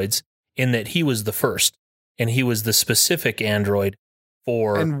androids in that he was the first, and he was the specific android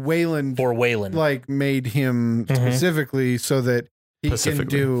for and Wayland Wayland. like made him Mhm. specifically so that he can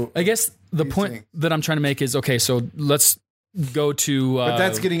Specifically. do. I guess the These point things. that I'm trying to make is, okay, so let's go to But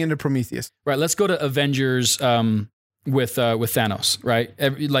that's getting into Prometheus. right. Let's go to Avengers with Thanos, right?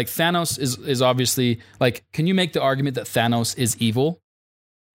 Like, Thanos is obviously, like, can you make the argument that Thanos is evil?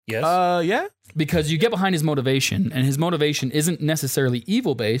 Yes, Yeah. Because you get behind his motivation, and his motivation isn't necessarily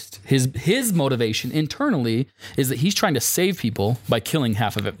evil based. His motivation internally is that he's trying to save people by killing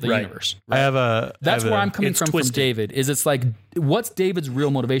half of the Right. universe. I have a. That's I have where a- I'm coming it's from twisted. David. Is it's like, what's David's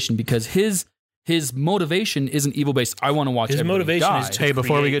real motivation? Because his motivation isn't evil based. I want to watch His everybody motivation die. is to Hey,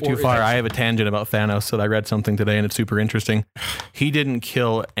 before we create get too or far, erase. I have a tangent about Thanos that I read something today, and it's super interesting. He didn't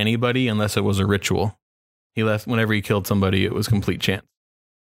kill anybody unless it was a ritual. He left whenever he killed somebody; it was complete chance.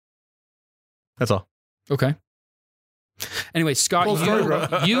 That's all. Okay. Anyway, Scott, Full story, bro.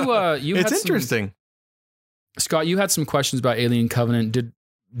 you had It's some- interesting. Scott, you had some questions about Alien Covenant.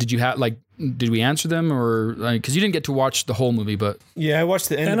 did you have did we answer them or because you didn't get to watch the whole movie, but Yeah, I watched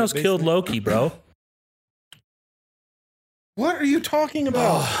the end. Thanos of it, killed basically. Loki, bro. What are you talking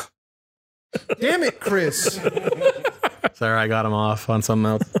about? Damn it, Chris. Sorry, I got him off on something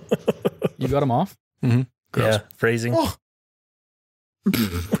else. you got them off. Gross. Yeah, phrasing. Oh.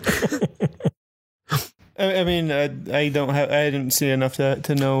 I mean, I didn't see enough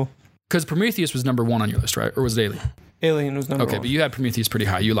to know. Because Prometheus was number 1 on your list, right? Or was it Alien? Alien was number Okay, one. but you had Prometheus pretty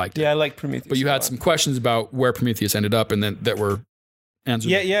high. You liked it. Yeah, I like Prometheus. But you a had lot. some questions about where Prometheus ended up and then that were answered.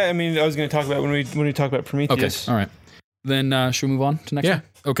 Yeah. I mean, I was going to talk about when we talk about Okay. Prometheus. All right. Then should we move on to next one?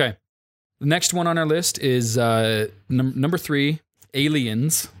 Okay. The next one on our list is number 3,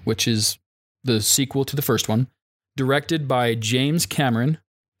 Aliens, which is the sequel to the first one, directed by James Cameron,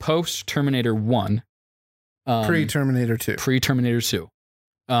 post Terminator 1. Pre-Terminator 2. Pre-Terminator 2.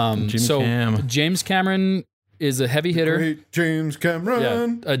 Jimmy Cam. James Cameron is a heavy hitter. Great James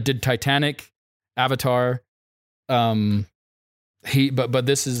Cameron. Did Titanic, Avatar. But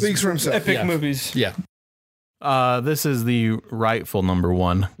this is Speaks for himself. Epic Yeah. movies. yeah. This is the rightful number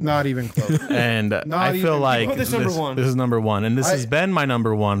 1. Not even close. And I feel even- like Oh, this number one. This is number 1. And this I- has been my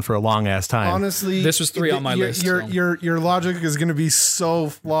number 1 for a long ass time. Honestly, This was 3 on my list, so. Your logic is going to be so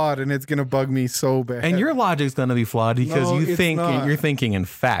flawed, and it's going to bug me so bad. And your logic's going to be flawed because No, you it's think not. you're thinking in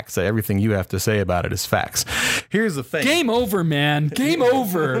facts that everything you have to say about it is facts. Here's the thing. Game over, man. Game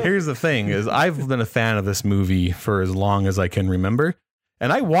over. Here's the thing is I've been a fan of this movie for as long as I can remember.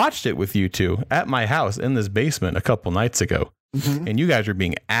 And I watched it with you two at my house in this basement a couple nights ago. Mhm. And you guys were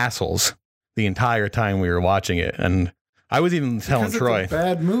being assholes the entire time we were watching it. And I was even telling Because Troy. it's a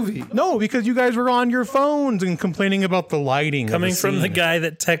bad movie. No, because you guys were on your phones and complaining about the lighting. of Coming from the scene. guy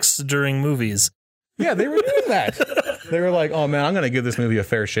that texts during movies. Yeah, they were doing that. They were like, oh man, I'm going to give this movie a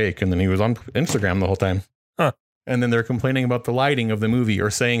fair shake. And then he was on Instagram the whole time. Huh. And then they're complaining about the lighting of the movie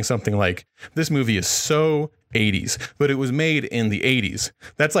or saying something like, this movie is so 80s, but it was made in the 80s.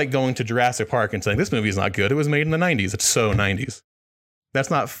 That's like going to Jurassic Park and saying, this movie is not good. It was made in the 90s. It's so 90s. That's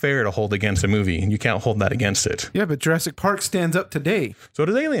not fair to hold against a movie. You can't hold that against it. Yeah, but Jurassic Park stands up today. So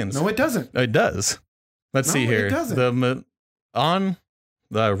does Aliens. No, it doesn't. It does. Let's No, see it here. doesn't. On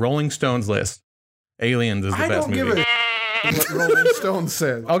the Rolling Stones list, Aliens is the I best don't movie. give a what Rolling Stone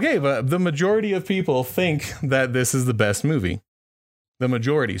says. Okay, but the majority of people think that this is the best movie. The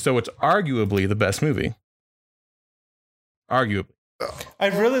majority. So it's arguably the best movie. Arguably. I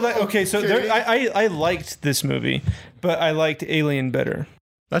really like. Okay, so Okay. I liked this movie, but I liked Alien better.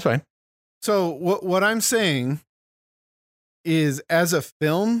 That's fine. So what I'm saying is, as a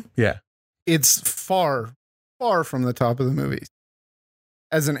film, Yeah. it's far from the top of the movies.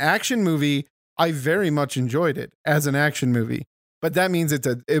 As an action movie, I very much enjoyed it as an action movie, but that means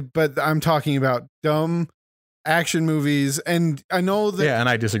but I'm talking about dumb action movies, and I know that Yeah, and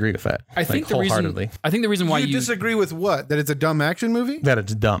I disagree with that. I think like, wholeheartedly. the reason why you you disagree with what? That it's a dumb action movie? That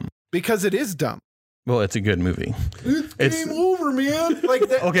it's dumb. Because it is dumb. Well, it's a good movie. It's- Game over, man. Like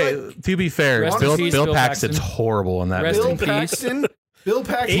that. Okay, like, to be fair, Rest Bill, in peace, Bill Bill Paxton's Paxton. horrible in that Rest movie. in Bill peace. Paxton. Bill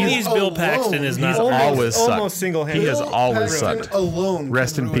Paxton. 80s Bill alone, Paxton is not he's a- always sucked. almost single-handed. He has Bill always Paxton sucked. Alone.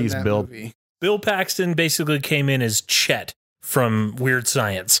 Rest can in ruin peace, that Bill. movie. Bill Paxton basically came in as Chet from Weird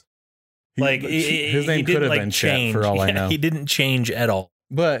Science. Like his he name could didn't, have like, been Chet change. for all I Yeah, know. He didn't change at all.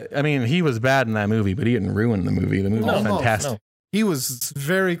 But I mean, he was bad in that movie, but he didn't ruin the movie. The movie was Almost, fantastic. no. He was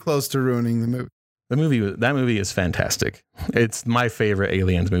very close to ruining the movie. That movie is fantastic. It's my favorite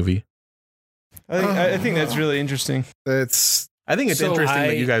Aliens movie. I think that's really interesting. It's I think it's So interesting I-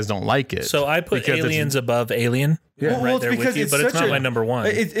 that you guys don't like it. So I put because it's- Aliens above Alien. Yeah. Well, right it's there with because you, it's but it's such not a- my number one.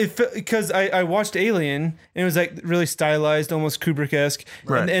 Because I watched Alien and it was like really stylized, almost Kubrick-esque,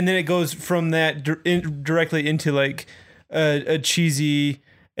 Right. and then it goes from that directly into like a cheesy.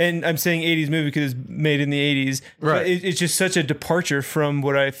 And I'm saying 80s movie because it's made in the 80s. Right. But it's just such a departure from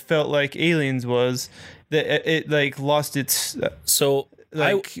what I felt like Aliens was that it like lost its So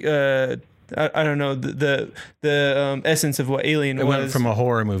like I don't know the essence of what Alien it was. went from a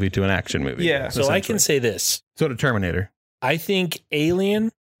horror movie to an action movie. Yeah. so I can essentially. say this. So to Terminator. I think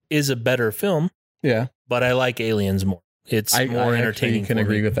Alien is a better film, Yeah. but I like Aliens more. It's more entertaining. Can for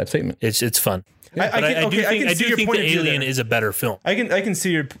agree me. with that statement. It's fun. I But I do think see your the point of view Alien there. is a better film. I can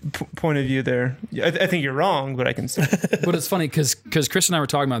see your point of view there. I think you're wrong, but I can see. But it's funny because Chris and I were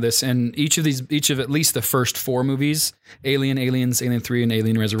talking about this, and each of at least the first 4 movies, Alien, Aliens, Alien 3, and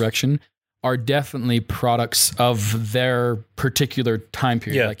Alien Resurrection, are definitely products of their particular time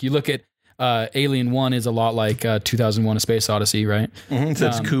period. Yeah. Like you look at Alien 1 is a lot like 2001: A Space Odyssey, right? So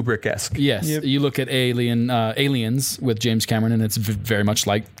it's Kubrick-esque. Yes. Yep. You look at Aliens with James Cameron, and it's very much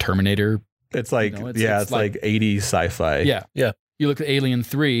like Terminator. It's like, You know, it's it's like- like 80s sci-fi. Yeah. Yeah. you look at Alien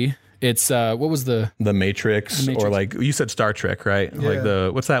 3, it's what was The Matrix, The Matrix. or like you said Star Trek, right? Yeah.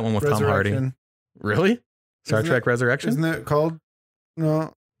 Like what's that one with Tom Hardy? Resurrection. Really? Star Isn't Trek Resurrection? Isn't it called?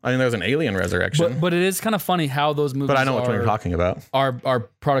 No. I mean, there's an Alien Resurrection. but it is kind of funny how those movies But I know which one you're talking about. are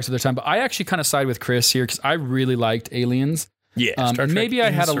products of their time. But I actually kind of side with Chris here because I really liked Aliens. Yeah. Star Trek maybe I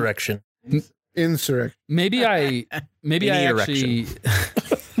had a Insurrection. Insurrection. maybe I actually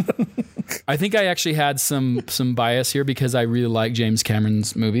I think I actually had some bias here because I really like James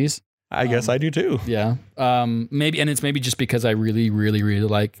Cameron's movies. I guess I do too. Yeah. Maybe it's just because I really, really, really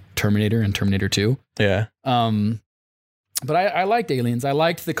like Terminator and Terminator 2. Yeah. But I liked Aliens. I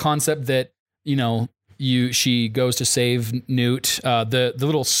liked the concept that, she goes to save Newt. The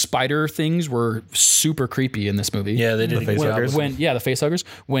little spider things were super creepy in this movie. Yeah, they did The a good job. facehuggers. The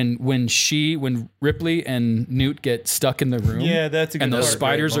facehuggers. When Ripley and Newt get stuck in the room, Yeah, that's a good and those part.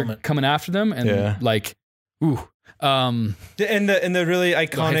 spiders Great are moment. coming after them, and Yeah. ooh. And the really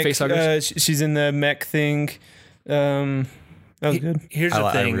iconic. facehuggers? She's in the mech thing. That was good. Here's I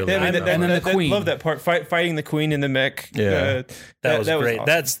the thing. really Yeah, I mean, like And then the Queen. love that part. Fighting the Queen in the mech. Yeah. That was great.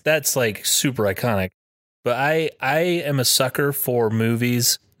 awesome. That's like super iconic. But I am a sucker for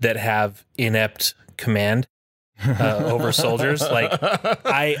movies that have inept command over soldiers. Like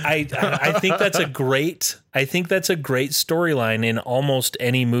I think that's a great storyline in almost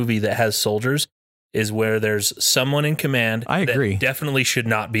any movie that has soldiers, is where there's someone in command. I agree. That definitely should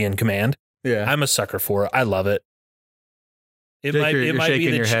not be in command. Yeah. I'm a sucker for it. I love it. It Jake, might you're be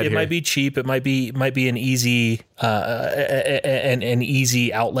shaking your head it here. might be cheap. It might be an easy an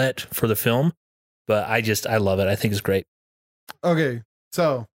easy outlet for the film, but I love it. I think it's great. Okay,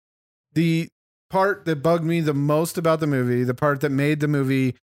 so the part that bugged me the most about the movie, the part that made the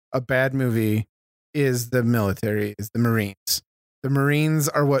movie a bad movie, is the military, is the Marines. The Marines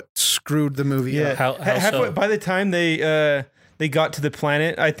are what screwed the movie Yeah. up. How Halfway, so? by the time they got to the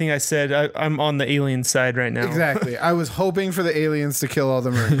planet, I think I said I'm on the alien side right now. Exactly. I was hoping for the aliens to kill all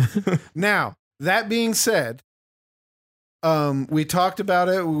the Marines. Now, that being said, we talked about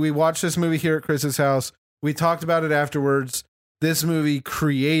it. We watched this movie here at Chris's house. We talked about it afterwards. This movie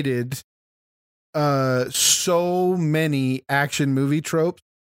created so many action movie tropes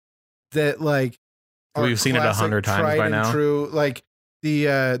that like are We've seen it classic, 100 times tried by and now. True, like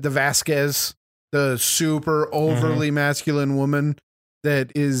the Vasquez, the super overly masculine woman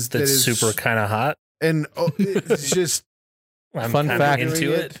that is That's super kind of hot. and it's just I'm Fun kinda fact.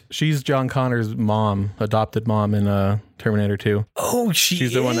 into it. She's John Connor's mom, adopted mom in Terminator 2. Oh,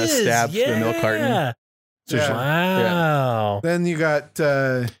 She's the one that stabs the milk carton. So Yeah. she- Wow. then you got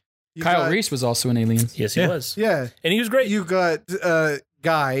Kyle Reese was also in Aliens. Yes, he Yeah. was, Yeah, and he was great. you got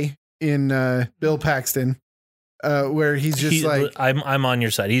Guy in Bill Paxton, where he's just like I'm on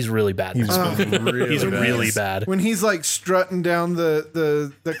your side. He's really bad. in He's this movie. really He's bad. really bad. when he's like strutting down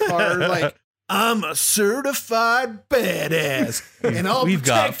the car like I'm a certified badass and I'll We've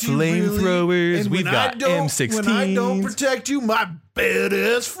got protect you, really. flamethrowers, And we've when I got don't- M16s. When I don't protect you, my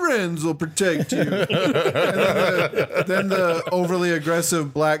badass friends will protect you. And then the overly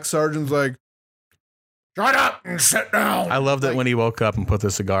aggressive black sergeant's like, shut up and sit down. I loved it when he woke up and put the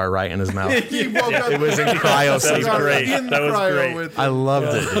cigar right in his mouth. He woke up It was in cryo That was sleep. great. in the That was cryo great. with I him. loved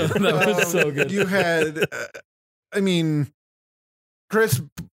it. dude. That was so good. You had, I mean, Chris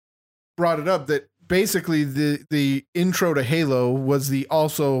brought it up that basically the intro to Halo was the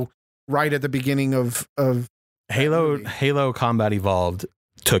also right at the beginning of Halo Combat Evolved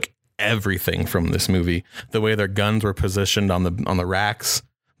took everything from this movie. The way their guns were positioned on the racks,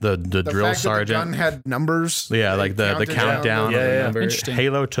 the drill fact that sergeant. the gun had numbers. Yeah, They like the counted countdown. down. of the Yeah. number. Interesting.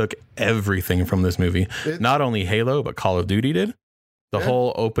 Halo took everything from this movie. It- Not only Halo, but Call of Duty did. The Yeah.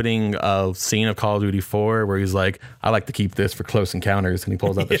 whole opening of scene of Call of Duty 4, where he's like, "I like to keep this for close encounters," and he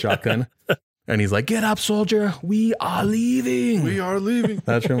pulls out the shotgun, and he's like, "Get up, soldier! We are leaving." We are leaving.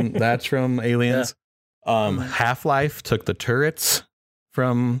 That's from Aliens. Half-Life took the turrets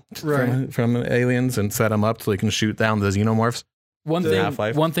from Right. from Aliens and set them up so they can shoot down the xenomorphs. One The thing,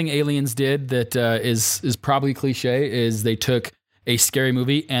 Half-Life. one thing Aliens did that is probably cliche is they took a scary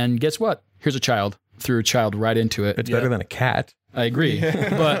movie and guess what? Here's a child. Threw a child right into it. It's better than a cat. I agree,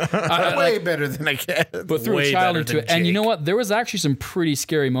 but Way better than I can. but threw Way a child better into than it. And you Jake. know what? There was actually some pretty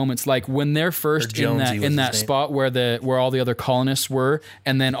scary moments, like when they're first Or in Jonesy was that his name. spot where all the other colonists were,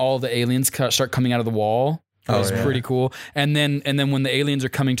 and then all the aliens start coming out of the wall. That was yeah. pretty cool. And then when the aliens are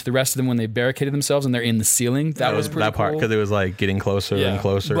coming to the rest of them, when they barricaded themselves and they're in the ceiling, that was pretty that part cool. because it was like getting closer and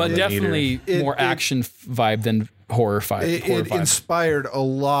closer. But on the meter. definitely more action vibe than horror vibe. It inspired a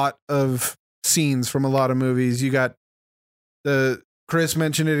lot of scenes from a lot of movies. You got Chris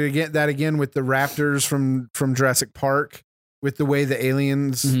mentioned it again with the raptors from Jurassic Park. with the way the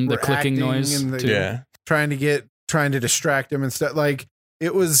aliens the were clicking acting noise, and too. Yeah. trying to distract him and stuff. Like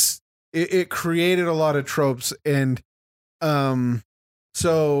it created a lot of tropes, and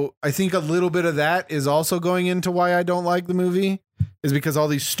so I think a little bit of that is also going into why I don't like the movie, is because all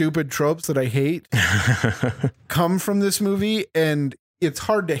these stupid tropes that I hate come from this movie, and it's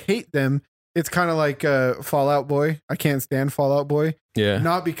hard to hate them. It's kind of like Fall Out Boy. I can't stand Fall Out Boy. Yeah.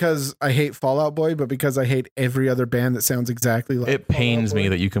 Not because I hate Fall Out Boy, but because I hate every other band that sounds exactly like It Fall Out pains me Boy.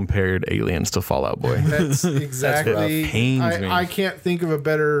 that you compared Aliens to Fall Out Boy. That's exactly. Pains me. I can't think of a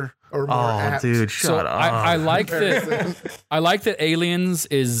better or more Oh, apt. dude, So shut up. I like that. I like that Aliens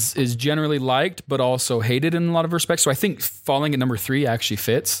is generally liked, but also hated in a lot of respects. So I think falling at number 3 actually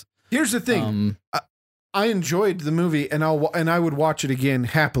fits. Here's the thing. I enjoyed the movie, and I would watch it again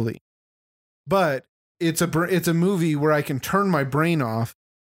happily. But it's a movie where I can turn my brain off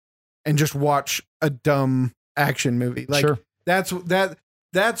and just watch a dumb action movie. Like Sure.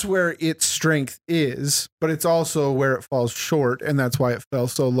 that's where its strength is, but it's also where it falls short, and that's why it fell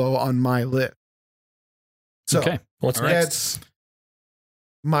so low on my list. So Okay. What's All right. next? that's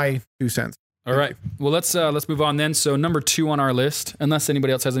my 2 cents. All right. Well, let's move on then. So number 2 on our list, unless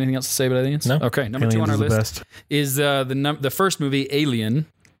anybody else has anything else to say about Aliens. No. Okay. Number 2 on our Aliens list is the best. is the first movie, Alien,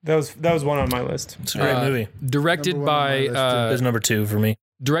 That was one on my list. It's a great movie. directed Number one on my by list, too. There's number 2 for me.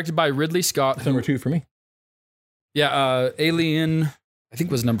 directed by Ridley Scott. That's number 2 for me. Yeah. Alien, I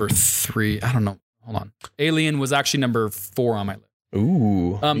think was number 3. I don't know. Hold on. Alien was actually number 4 on my list.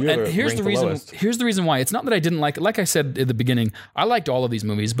 Ooh. And here's the reason. Here's the reason why. It's not that I didn't like it. Like I said at the beginning, I liked all of these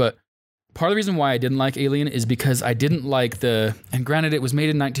movies, but part of the reason why I didn't like Alien is because I didn't like and granted it was made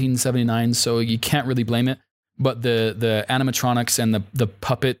in 1979, so you can't really blame it, but the animatronics and the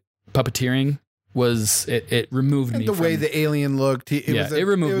puppeteering was it removed And me the from, way the alien looked, it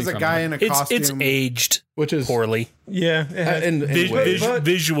removed was me a from guy it. in a It's costume. aged Which is poorly. Yeah, it has. and But-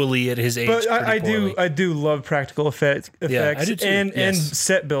 Visually, at his age, but pretty I poorly. do love practical effects I do too. and Yes.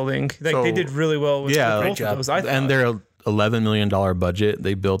 set building. Like So- they did really well with Yeah, both great of job. those. I and thought. their $11 million budget,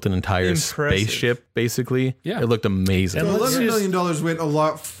 they built an entire Impressive. spaceship. Basically, Yeah. it looked amazing. And So let's $11 million went a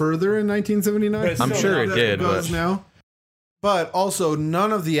lot further in 1979. But I'm still, sure it That did, goes but now. But also,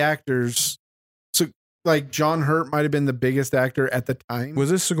 none of the actors. So, like John Hurt might have been the biggest actor at the time. was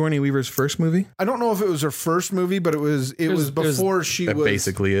this Sigourney Weaver's first movie? I don't know if it was her first movie, but it was before she That was.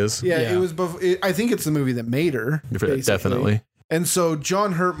 basically is. Yeah, Yeah. it was. I think it's the movie that made her. basically. Definitely. And so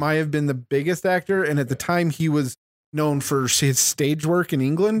John Hurt might have been the biggest actor, and at the time he was known for his stage work in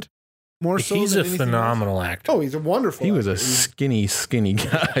England more so. He's than a anything phenomenal actor. else. Oh, he's a wonderful. He was a actor. skinny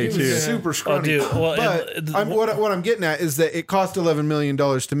guy He was too. super Oh, scrawny. dude. Well, But what I'm getting at is that it cost $11 million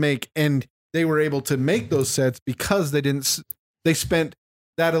to make, and they were able to make those sets because they spent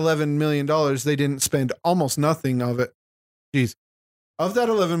that $11 million. They didn't spend almost nothing of it. Jeez. Of that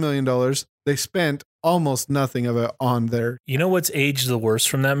 $11 million, they spent almost nothing of it on their, you know what's aged the worst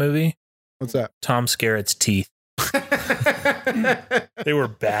from that movie? what's that? Tom Skerritt's teeth. They were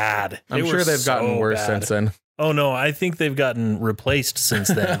bad. I'm They sure were they've gotten so worse bad. since then. Oh no, I think they've gotten replaced since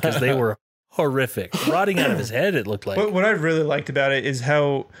then because they were horrific. Rotting out of his head, it looked like. But what I really liked about it is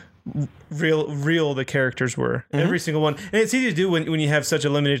how real the characters were. Every single one, and it's easy to do when you have such a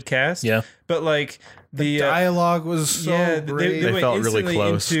limited cast. Yeah. But like the Dialogue was so yeah, great. They went felt really instantly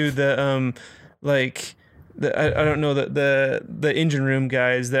close. into the like. I don't know the engine room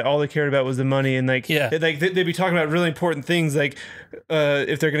guys that all they cared about was the money, and like Yeah. they'd be talking about really important things like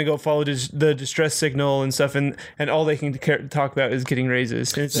if they're gonna go follow the distress signal and stuff, and all they can talk about is getting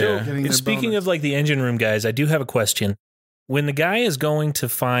raises. And it's So, Yeah. Getting their speaking bonus. of like the engine room guys, I do have a question. When the guy is going to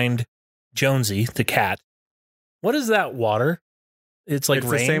find Jonesy, the cat, what is that water? It's like it's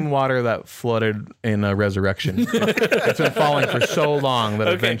rain. the same water that flooded in Resurrection. It's been falling for so long that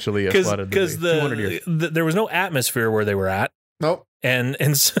eventually it flooded. Because 200 years. there was no atmosphere where they were at, Nope. and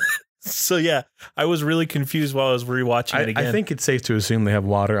so yeah, I was really confused while I was rewatching it again. I think it's safe to assume they have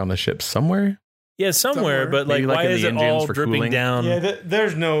water on the ship somewhere. yeah, somewhere, but like, Maybe like why in is the it engines all for dripping cooling. down? yeah,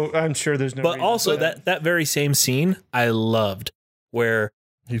 there's no. I'm sure there's no. but reason. also that very same scene I loved where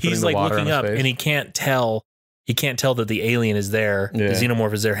He's putting he's the like water looking on up his face. and he can't tell that the alien is there. Yeah. The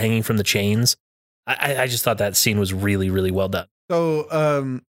xenomorph is there hanging from the chains. I just thought that scene was really, really well done.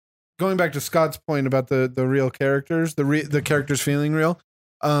 So, going back to Scott's point about the real characters, the characters feeling real,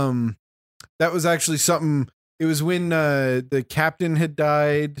 that was actually something. It was when the captain had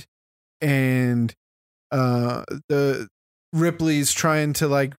died, and the Ripley's trying to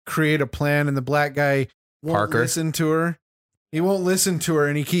like create a plan, and the black guy won't Parker. listen to her. He won't listen to her,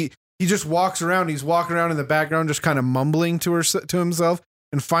 and he just walks around. He's walking around in the background, just kind of mumbling to himself.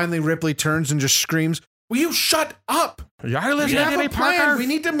 And finally, Ripley turns and just screams, "Will you shut up?" You're We listening have to a me, plan. Parker. We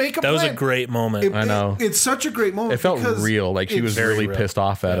need to make a That was plan. a great moment. I know. It's such a great moment. It felt because real. Like she was very really real. pissed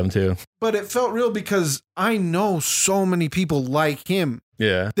off at him too. But it felt real because I know so many people like him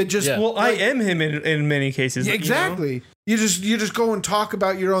Yeah. that just Yeah. Well, I am him in many cases. Yeah, you know? exactly. You just go and talk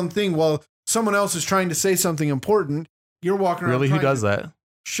about your own thing while someone else is trying to say something important. You're walking around. Really? Who trying does to that?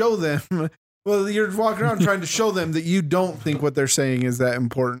 Show them. Well, you're walking around trying to show them that you don't think what they're saying is that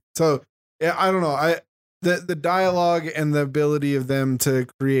important. So yeah, I don't know. The dialogue and the ability of them to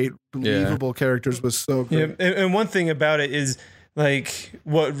create believable characters was so Yeah, great. and one thing about it is like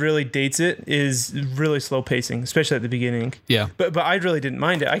what really dates it is really slow pacing, especially at the beginning. Yeah. But I really didn't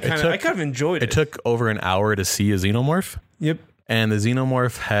mind it. I kind of enjoyed it. It took over an hour to see a xenomorph. Yep. And the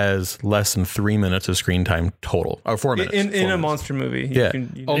xenomorph has less than 3 minutes of screen time total, or 4 minutes. In 4 a minutes. monster movie. Yeah.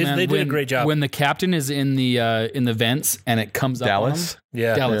 Oh They- man, they did a great job. When the captain is in the vents and it comes Dallas. up on him.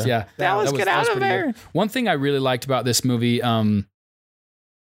 Yeah. Dallas, yeah. Dallas, get out of pretty there. good. One thing I really liked about this movie,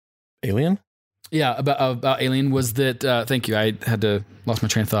 Alien. yeah, about Alien was that. Thank you. I had to lost my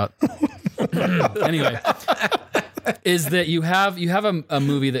train of thought. Anyway, is that you have a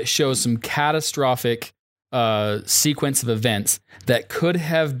movie that shows some catastrophic sequence of events that could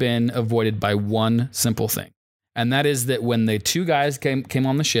have been avoided by one simple thing, and that is that when the two guys came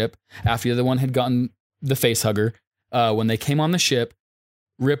on the ship after the other one had gotten the face hugger, when they came on the ship,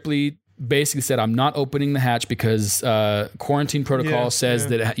 Ripley basically said, I'm not opening the hatch because quarantine protocol says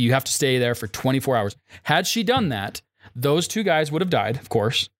that you have to stay there for 24 hours. Had she done that, those two guys would have died, of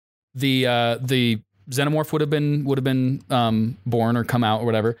course. The xenomorph would have been born or come out or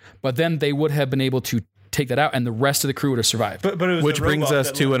whatever, but then they would have been able to take that out and the rest of the crew would have survived. But it was Which the brings robot us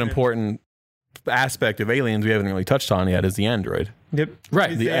that to let an him in. important aspect of Aliens we haven't really touched on yet is the android. Yep.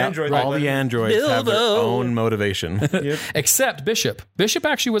 Right. The android that all let the him in. androids have their Bilbo. own motivation. Yep. Except Bishop. Bishop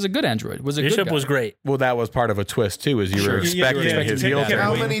actually was a good android. Was a good Bishop guy. was great. Well, that was part of a twist too, is you Sure. were expecting Yeah, his yeah, heel yeah. turn.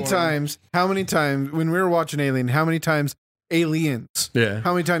 How Waiting many times when we were watching Alien, how many times Aliens? Yeah.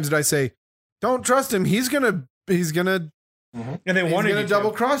 How many times did I say, don't trust him. He's gonna And they he's wanted gonna you to.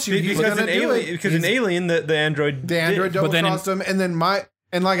 double cross you. He's because gonna an do alien, it. because an alien, the android, The android did. double But then in- crossed him, and then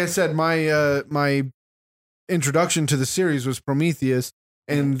like I said, my introduction to the series was Prometheus,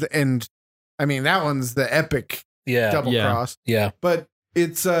 and I mean that one's the epic Yeah. double Yeah. cross. Yeah. But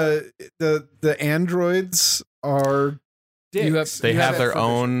it's the androids are dicks. You have- They You have that their for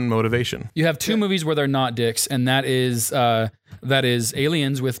own motivation. You have two movies where they're not dicks, and that is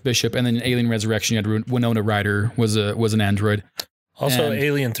Aliens with Bishop, and then Alien Resurrection. You had Winona Ryder was an android. Also, And-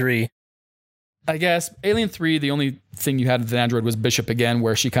 Alien 3. I guess Alien 3, the only thing you had with the android was Bishop again,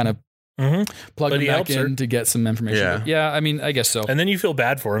 where she kind of Mm-hmm. plugged But him he back helps her. in to get some information. Yeah. But yeah, I mean, I guess so. And then you feel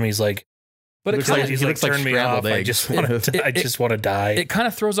bad for him. He's like, But it looks kind like- of he's he like, looks like turn me scrambled off. I eggs. just want to. I just want to die. it kind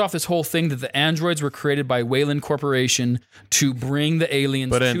of throws off this whole thing that the androids were created by Wayland Corporation to bring the aliens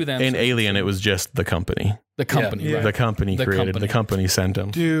But to them. in so- Alien, it was just the company. the company, Yeah. right? The company The created. company. The company sent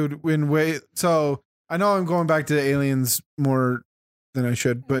them. dude. So I know I'm going back to the Aliens more than I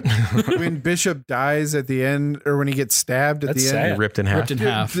should, but when Bishop dies at the end, or when he gets stabbed at That's the sad. end, Ripped in half.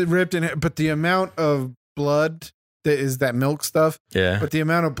 Ripped in half. but the amount of blood that is that milk stuff, Yeah. but the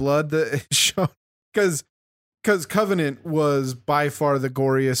amount of blood that is shown, because Covenant was by far the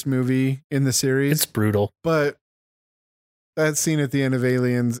goriest movie in the series, It's brutal. but that scene at the end of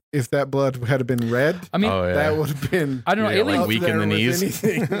Aliens, if that blood had been red, I mean, Oh, yeah. that would have been. I don't know. Yeah, Alien, like up weak in there the with knees.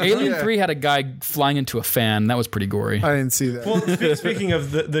 anything. Alien Yeah. 3 had a guy flying into a fan. That was pretty gory. I didn't see that. Well, speaking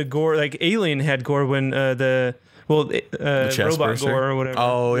of the gore, like Alien had gore when the chest robot burster? gore or whatever.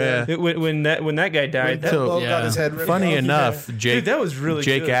 Oh, yeah. When that guy died. That So- bloke yeah. got his head ripped Funny off. enough, Jake. Dude, that was really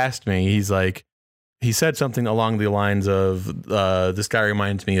Jake good. asked me. He's like, he said something along the lines of, "This guy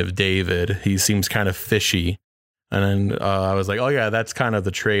reminds me of David. He seems kind of fishy." And then I was like, "Oh yeah, that's kind of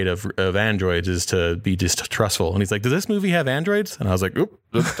the trait of androids, is to be distrustful." And he's like, "Does this movie have androids?" And I was like,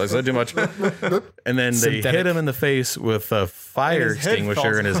 "Oops, I said too much." And then they Synthetic. hit him in the face with a fire And his head extinguisher,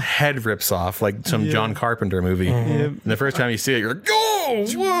 falls and his off. head rips off like some Yeah. John Carpenter movie. Yeah. And the first time you see it, you're like, "Oh,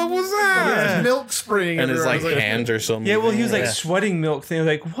 what was that?" His milk spraying And his everywhere. like I was hands or something. Yeah, well, he was like Yeah. sweating milk thing. I was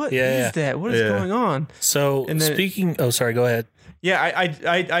like, what is Yeah. that? What is Yeah. going on? So And then- speaking, oh, sorry, go ahead. Yeah,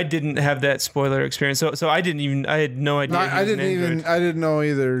 I didn't have that spoiler experience, so I had no idea. No, he I was an didn't android. I didn't know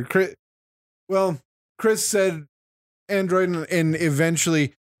either. Chris said android, and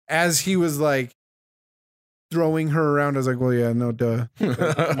eventually, as he was like throwing her around, I was like, well, yeah, no, duh. Yeah,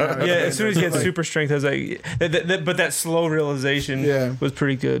 as soon as he had Like, super strength, I was like, but that slow realization Yeah. was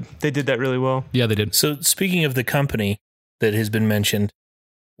pretty good. They did that really well. Yeah, they did. So speaking of the company that has been mentioned,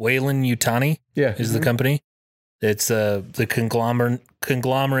 Wayland Yutani Yeah. is the company. It's the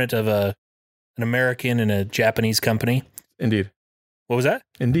conglomerate of an American and a Japanese company. Indeed. What was that?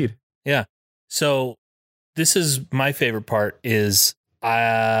 Indeed. So this is my favorite part is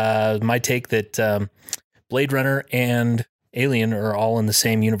my take that Blade Runner and Alien are all in the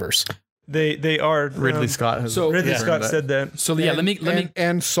same universe. They are. Ridley Scott has so- Ridley Yeah. Scott said that. So yeah, let me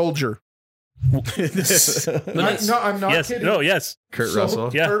and Soldier. let me No, I'm not yes. kidding. No. Yes. Kurt So-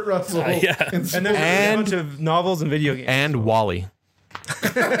 Russell Yeah. Kurt Russell. Yeah. And there's a And- bunch of novels and video games. and Wally.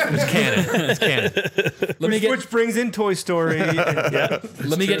 It's canon. It's canon. let me get which brings in Toy Story.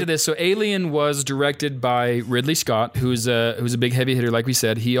 let me get to this. So Alien was directed by Ridley Scott, who's a big heavy hitter, like we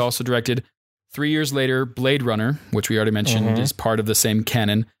said. He also directed 3 years later Blade Runner, which we already mentioned is part of the same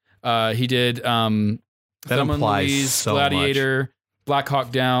canon. He did That Thelma and implies Louise, so Gladiator, Black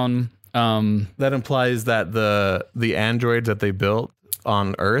Hawk Down. That implies that the androids that they built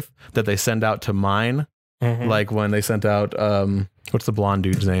on Earth that they send out to mine, Mhm. like when they sent out what's the blonde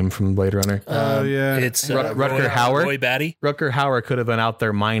dude's name from Blade Runner? Oh, yeah. It's Rutger Hauer? Roy Batty. Rutger Hauer could have been out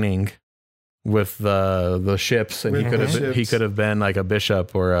there mining with the ships, and With he the could have been like a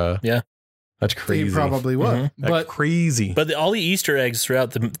bishop or a Yeah. That's crazy. He probably was. Mhm. That's But crazy. But all the Easter eggs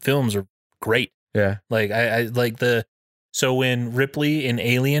throughout the films are great. yeah, Like I like so when Ripley in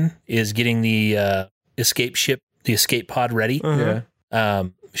Alien is getting the escape pod ready, Uh-huh. yeah.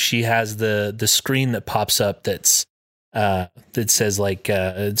 she has the screen that pops up that says like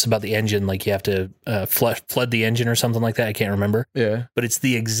it's about the engine, like you have to flood the engine or something like that. I can't remember, Yeah. but it's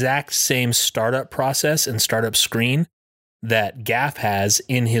the exact same startup process and startup screen that Gaff has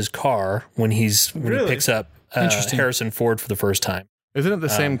in his car when he Really? picks up Interesting. Harrison Ford for the first time. Isn't it the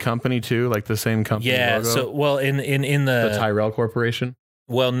same company too? Like the same company Yeah. logo? So well, in the Tyrell Corporation.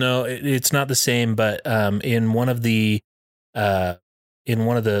 well, no, it's not the same, but in one of the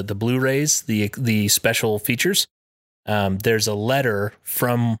Blu-rays, the special features, there's a letter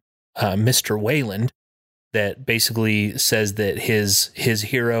from Mr. Wayland that basically says that his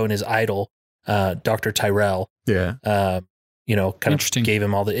hero and his idol, Dr. Tyrell, Yeah. kind Interesting. of gave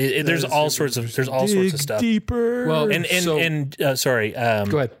him all the. There's is all super sorts of stuff. Deeper. Well, Sorry.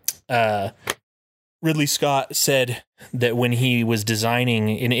 go ahead. Ridley Scott said that when he was designing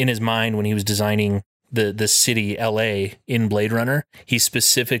in his mind, when he was designing the city LA in Blade Runner, he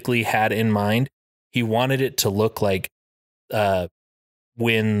specifically had in mind, he wanted it to look like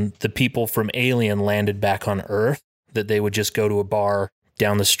when the people from Alien landed back on Earth, that they would just go to a bar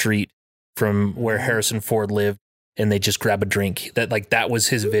down the street from where Harrison Ford lived and they just grab a drink. That was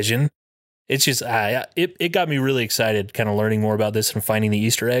his vision. It's just it got me really excited, kind of learning more about this and finding the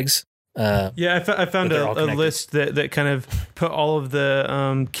Easter eggs. Yeah, I found But they're all a connected. list that kind of put all of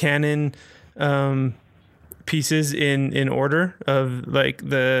the canon pieces in order of like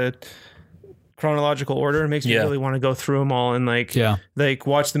the chronological order. It makes me Yeah. really want to go through them all and like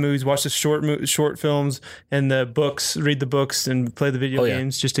watch the movies, watch the short films and the books, read the books and play the video Oh, yeah.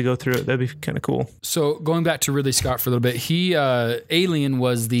 games just to go through it. That'd be kind of cool. So going back to Ridley Scott for a little bit, he Alien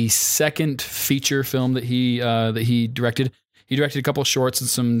was the second feature film that he directed. He directed a couple of shorts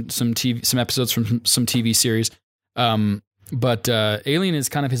and some episodes from some TV series. But Alien is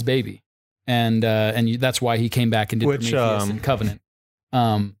kind of his baby, and that's why he came back and did Prometheus and Covenant.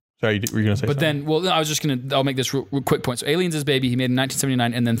 Sorry, were you going to say But something? then, well, I was just I'll make this real quick point. So Alien's his baby. He made it in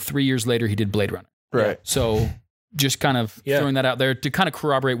 1979, and then 3 years later, he did Blade Runner. Right. So just kind of throwing that out there to kind of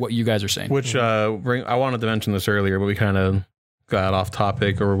corroborate what you guys are saying. Which I wanted to mention this earlier, but we kind of got off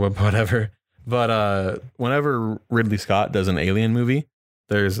topic or whatever. But whenever Ridley Scott does an Alien movie,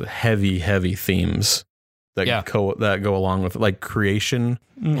 there's heavy themes that go along with it, like creation,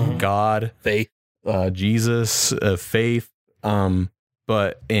 God, Faith. Jesus, faith.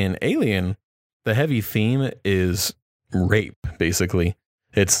 But in Alien, the heavy theme is rape, basically.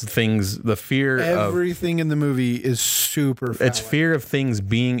 It's the fear of Everything in the movie is super phallic. it's fear of things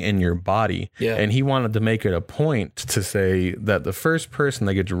being in your body. Yeah. And he wanted to make it a point to say that the first person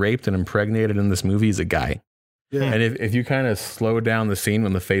that gets raped and impregnated in this movie is a guy. Yeah. And if you kind of slow down the scene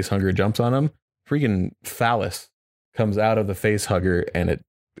when the face hugger jumps on him, freaking phallus comes out of the face hugger and it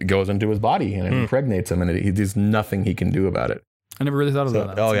goes into his body and it impregnates him, and there's nothing he can do about it. I never really thought of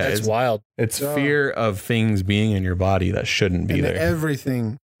that. Oh yeah, That's wild. it's fear of things being in your body that shouldn't be And there.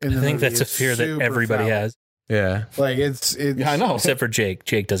 everything in the I think movie that's a is fear that super everybody phallic. has, Yeah, Like it's I know. except for Jake.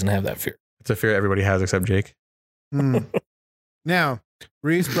 Jake doesn't have that fear. It's a fear everybody has except Jake. Now,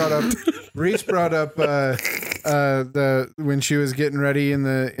 Reese brought up the when she was getting ready in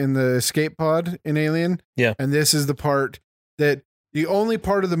the escape pod in Alien. Yeah. And this is the part that the only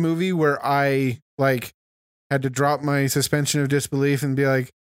part of the movie where I like had to drop my suspension of disbelief and be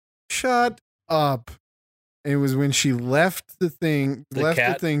like, shut up. And it was when she left the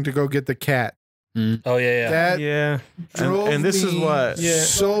cat? thing to go get the cat. Oh yeah. That Yeah. drove And this is me what- Yeah.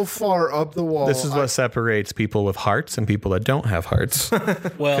 so far up the wall. This is what separates people with hearts and people that don't have hearts.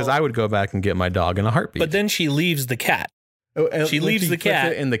 Because Well, I would go back and get my dog in a heartbeat. but then she leaves the cat. Oh, and she when leaves the puts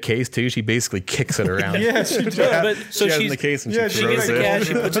cat. it in the case too. She basically kicks it around. Yeah, she does. But so she has it in she's the case and yeah, she she throws gets the it. cat.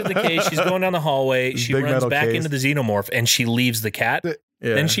 She puts it in the case. She's going down the hallway. She Big runs metal back case. into the xenomorph, and she leaves the cat.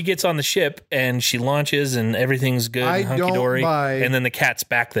 Yeah. Then she gets on the ship and she launches, and everything's good I and hunky don't dory. buy- And then the cat's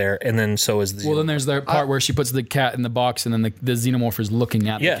back there, and then so is the. Well, then xenomorph. there's the part where she puts the cat in the box, and then the xenomorph is looking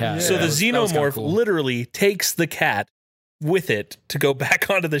at the yeah. cat. So That the was- that was kinda xenomorph cool. literally takes the cat with it to go back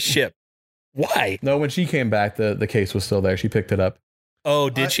onto the ship. Why? No, when she came back, the case was still there. She picked it up. Oh,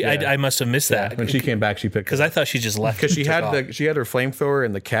 did she? Yeah. I must have missed that. When she came back, she picked it Because up. I thought she just left. Because she and took had off. she had her flamethrower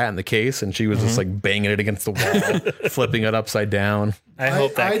and the cat in the case, and she was just like banging it against the wall, flipping it upside down. I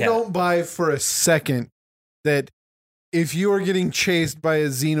hope that I cat. don't buy for a second that if you are getting chased by a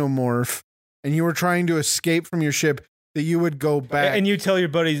xenomorph and you were trying to escape from your ship, that you would go back. And you tell your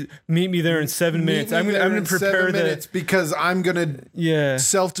buddies, meet me there in 7 Meet minutes. me I'm there gonna in prepare 7 minutes because I'm gonna Yeah.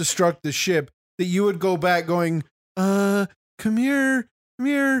 self-destruct the ship. That you would go back going, come here.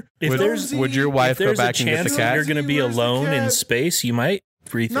 If there's Would your wife if go there's back a and get chance the that cat? you're going to be Where's the alone in cat? space, you might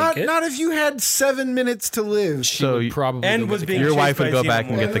rethink it. Not if you had 7 minutes to live. She So would you- probably And go was get the being cat. Your chased wife would by a go back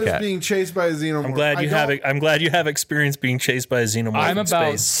and xenomorph. get the I was cat. being chased by a xenomorph. I'm glad I you have don't- it. I'm glad you have experience being chased by a xenomorph. I'm in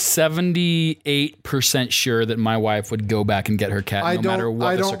about space. 78% sure that my wife would go back and get her cat, no matter what.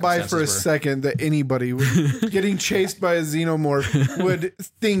 I the don't buy for a circumstances were. second that anybody would, getting chased by a xenomorph would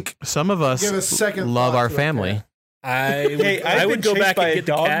think. Some of us Give a second love thought our to a family. cat. Hey, I I've would been go chased back by and a get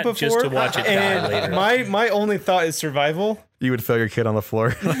the dog cat before, just to watch it die and later. my only thought is survival. You would throw your kid on the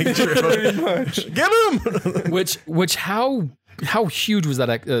floor. Like, Pretty much. get him! Which how huge was that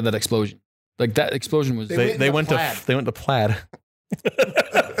that explosion? Like that explosion was. They went to plaid. They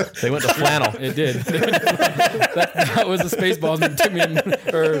went to flannel. It did. that was the Spaceballs that took me.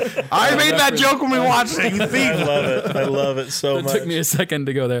 I made that joke when we watched it. You I thief. love it. I love it so It much. took me a second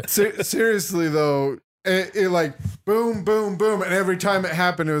to go there. Seriously though, it like boom, boom, boom, and every time it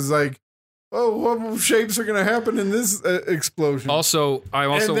happened, it was like, oh, what shapes are going to happen in this explosion? Also,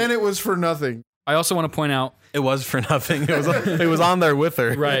 and then it was for nothing. I also want to point out. It was for nothing. It was on there with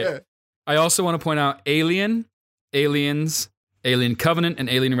her. Right. Yeah. I also want to point out Alien, Aliens, Alien Covenant, and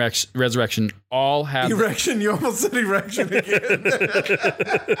Alien Resurrection all have Erection, you almost said erection again.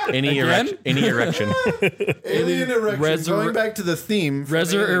 Any Again? erection. Alien erection. Going back to the theme. from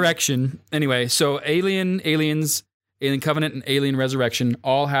Alien. Resurrection. Anyway, so Alien, Aliens, Alien Covenant, and Alien Resurrection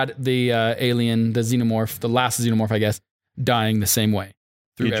all had the alien, the xenomorph, the last xenomorph, I guess, dying the same way.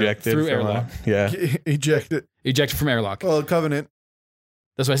 Ejected through from airlock. Yeah. Ejected. Ejected from airlock. Oh, Covenant.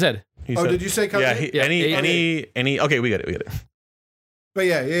 That's what I said. He Oh, said- did you say Yeah. Covenant? Yeah, Any. Okay, we get it. But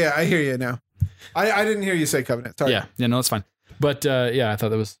yeah, I hear you now. I didn't hear you say Covenant. Sorry. Yeah, no, it's fine. But yeah, I thought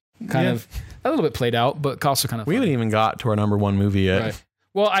that was kind of a little bit played out, but also kind of We funny. haven't even got to our number one movie yet. Right.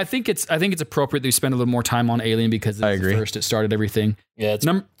 Well, I think it's appropriate that we spend a little more time on Alien because it's I agree. the first. It started everything. Yeah,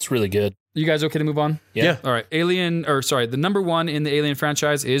 it's really good. You guys okay to move on? Yeah. All right. The number one in the Alien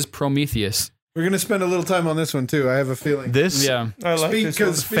franchise is Prometheus. We're going to spend a little time on this one too. I have a feeling. This Yeah. I like this one.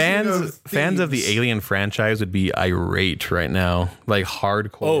 Because fans of the Alien franchise would be irate right now, like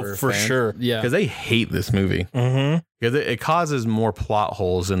hardcore. Oh, for sure. Yeah. because they hate this movie. Mm-hmm. Because it causes more plot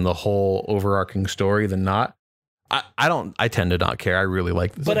holes in the whole overarching story than not. I tend to not care. I really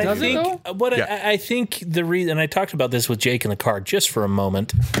like this. But I Does it, think what Yeah. I think the reason, and I talked about this with Jake in the car just for a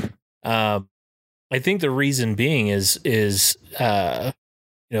moment. I think the reason being is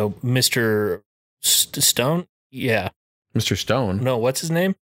Mr. Stone. Yeah. Mr. Stone. No, what's his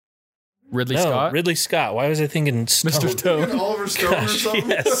name? Ridley No, Scott. Ridley Scott. Why was I thinking Stone? Mr. Stone. Oliver Stone or Gosh, something.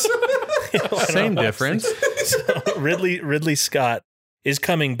 yes. Same difference. So Ridley Scott is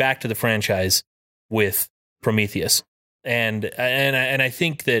coming back to the franchise with Prometheus, and I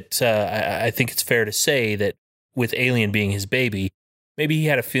think that I think it's fair to say that with Alien being his baby, maybe he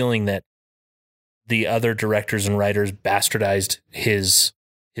had a feeling that the other directors and writers bastardized his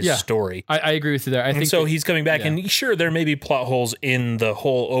Yeah. story. I agree with you there. I And think so that- he's coming back, yeah. and sure, there may be plot holes in the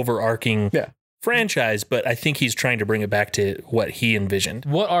whole overarching franchise, but I think he's trying to bring it back to what he envisioned.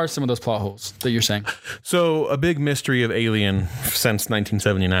 What are some of those plot holes that you're saying? So a big mystery of Alien since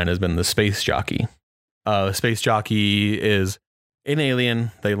 1979 has been the space jockey. Space jockey is in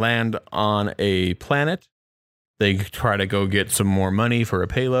Alien. They land on a planet. They try to go get some more money for a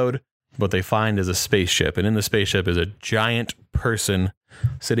payload. What they find is a spaceship, and in the spaceship is a giant person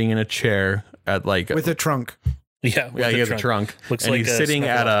sitting in a chair at like With a trunk. Yeah, he has a trunk, Looks and like he's a sitting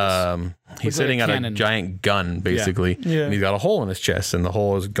at Snuffleupagus. He's like a sitting at a cannon. giant gun, basically. Yeah. And he's got a hole in his chest, and the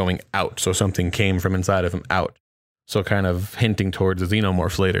hole is going out. So something came from inside of him out. So kind of hinting towards a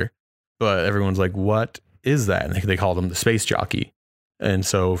xenomorph later. But everyone's like, what is that? And they called him the space jockey. And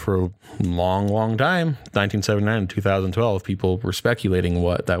so for a long, long time, 1979 to 2012, people were speculating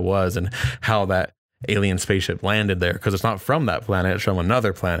what that was and how that alien spaceship landed there. Because it's not from that planet, it's from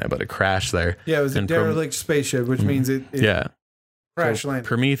another planet, but it crashed there. Yeah, it was a And derelict spaceship, which means it Yeah. crash So landed.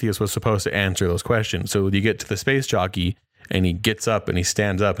 Prometheus was supposed to answer those questions. So you get to the space jockey, and he gets up and he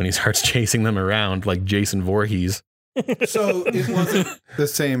stands up and he starts chasing them around like Jason Voorhees. So it wasn't the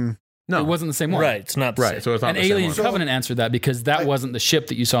same. No, It wasn't the same one. Right. It's not the right. same. So it's not And the same Alien one. Covenant answered that because that wasn't the ship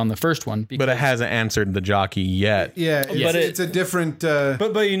that you saw in the first one. But it because- hasn't answered the jockey yet. Yeah, But it's a different.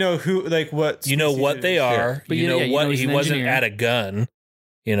 But you know who, like what? You know species what it they is. are. But you you- know yeah, you what know he's he an wasn't engineer. at a gun.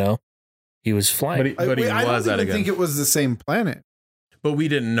 You know, he was flying. But he I was don't at a even gun. think it was the same planet. But we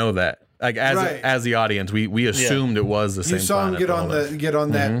didn't know that. Like Right. as the audience, we assumed it was the same. You saw him planet get the on whole time. get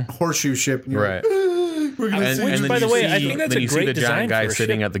on that horseshoe ship, and you're Right. like, we're gonna And, see. Which, and then by the you way, see, I think that's then a you see great the design giant guy for a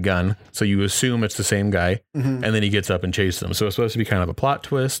sitting ship. at the gun, so you assume it's the same guy, and then he gets up and chases them. So it's supposed to be kind of a plot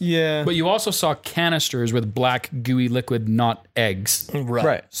twist. Yeah. But you also saw canisters with black gooey liquid, not eggs.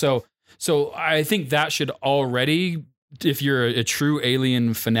 Right. So I think that should already, if you're a true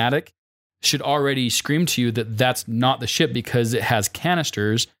Alien fanatic, should already scream to you that that's not the ship because it has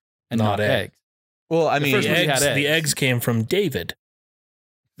canisters and Not not eggs. eggs. Well, I The mean, first movie had The eggs. eggs came from David.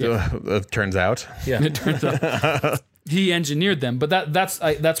 it turns out. Yeah. It turns out he engineered them, but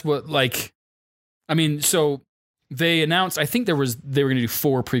that's what, like, I mean, so they announced, I think they were going to do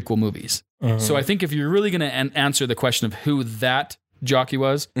 4 prequel movies. Mhm. So I think if you're really going to answer the question of who that jockey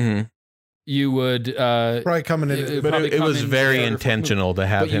was, Mhm. you would Probably coming in. It- But probably it come was in very third or fourth intentional to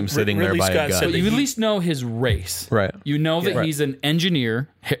have But you- him sitting there Ridley by Scott a said gun. but you at least know his race. Right. You know that Right. he's an engineer,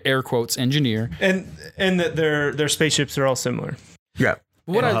 air quotes engineer. and that their spaceships are all similar. Yeah.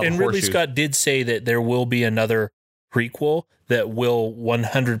 What And I, And Ridley horseshoes. Scott did say that there will be another prequel that will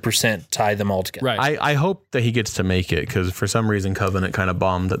 100% tie them all together. right. I hope that he gets to make it because for some reason Covenant kind of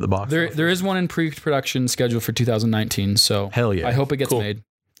bombed at the box. office. there is one in pre-production scheduled for 2019. So Hell yeah. I hope it gets Cool. made.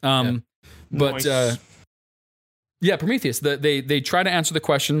 But Nice. yeah, Prometheus. They try to answer the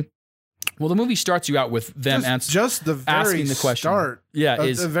question. Well, the movie starts you out with them just the very asking the question. start. Yeah, At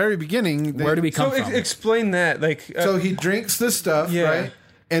is the very beginning. where do we come So from? explain that. Like, So he drinks the stuff, Yeah. right?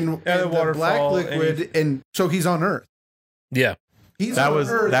 And, Out of the and the black waterfall, liquid, and so he's on Earth. Yeah. He's That on was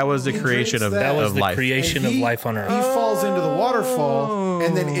Earth. that was the He creation drinks of That was of the life. creation And of life on He Earth. falls into the waterfall,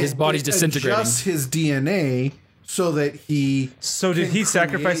 and then His body's disintegrating. Adjusts his DNA so that he. so did can he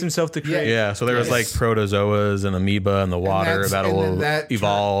sacrifice create- himself to create? Yeah, so there was like Yes. protozoas and amoeba in the water and that then will that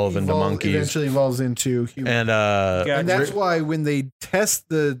evolve into monkeys. Eventually evolves into human. And And that's why when they test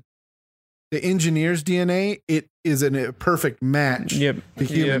the engineer's DNA, it is a perfect match Yep. to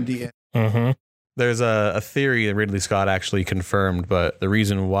human DNA. Mm-hmm. there's a theory that Ridley Scott actually confirmed, but the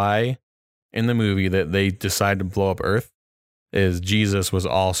reason why in the movie that they decide to blow up Earth is Jesus was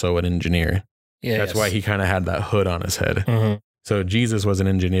also an engineer. Yeah. That's why he kind of had that hood on his head. hmm So Jesus was an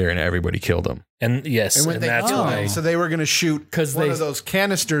engineer and everybody killed him. And yes, And when and they that's killed why. him, so they were going to shoot 'Cause one they- of those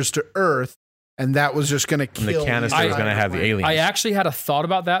canisters to Earth, and that was just going to And kill. the canister I- was going to have the aliens. I actually had a thought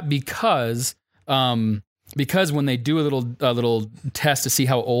about that because when they do a little test to see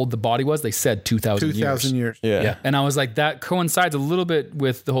how old the body was, they said 2,000 years. 2,000 years. Yeah. And I was like, that coincides a little bit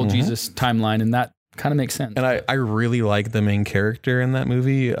with the whole Jesus timeline, and that kind of makes sense. And I really like the main character in that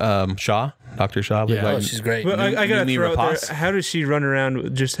movie, Shaw, Dr. Shaw. Yeah. Oh, she's great. But I gotta Numi throw out Rapace. there, how does she run around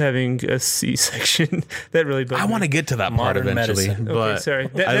with just having a C-section? That really bugged I want to me. get to that part Modern eventually, medicine. Okay, but sorry.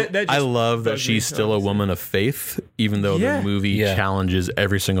 That I just love that bugged she's me, still a honestly. woman of faith, even though Yeah. the movie Yeah. challenges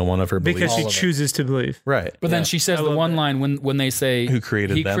every single one of her beliefs. because she All of it. chooses to believe. Right. But then she says I the love one that. line when they say Who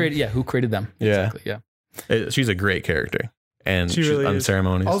created he them? who created them? Yeah. Exactly, yeah. She's a great character, and She she's really is.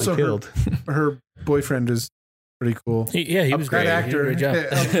 unceremoniously Also, killed. her boyfriend is pretty cool. He was great. That He did a actor. great job.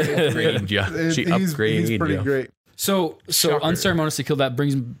 Upgrade ya. She He's upgraded pretty ya. great. So Shocker. unceremoniously killed. That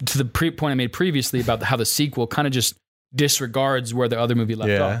brings me to the point I made previously about how the sequel kind of just disregards where the other movie left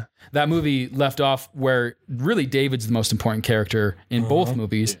Yeah. off. That movie left off where really David's the most important character in both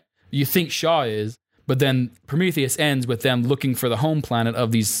movies. You think Shaw is, but then Prometheus ends with them looking for the home planet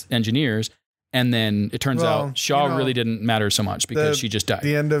of these engineers, and then it turns Well, out Shaw you know, really didn't matter so much because she just died.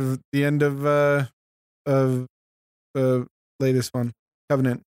 The end of the latest one,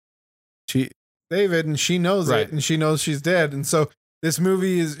 Covenant. David, and she knows Right. it, and she knows she's dead, and so this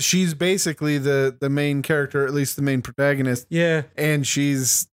movie she's basically the main character, at least the main protagonist, Yeah. and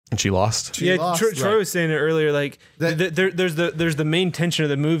she's And she lost. She lost. Troy was saying it earlier. Like That- there's the main tension of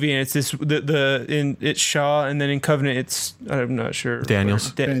the movie, and it's this in it's Shaw, and then in Covenant it's I'm not sure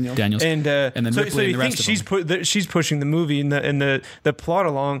Daniels. Daniels. And then so, Ripley so and you the think rest of them. she's pushing the movie and the plot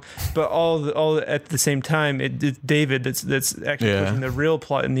along, but all at the same time it's David that's actually pushing the real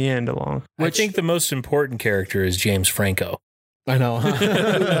plot in the end along. I think the most important character is James Franco. I know.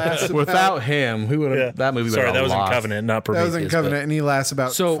 Without him, who would have that movie? Sorry, would that have was lost. in Covenant, not That Prometheus. was in Covenant, and he lasts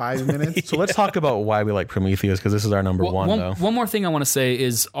about 5 minutes. So let's talk about why we like Prometheus, because this is our number one, though. One more thing I want to say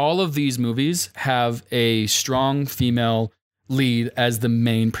is all of these movies have a strong female lead as the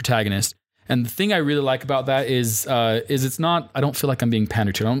main protagonist. And the thing I really like about that is it's not, I don't feel like I'm being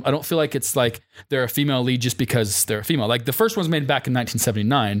pandered to. I don't feel like it's like they're a female lead just because they're a female. Like the first one was made back in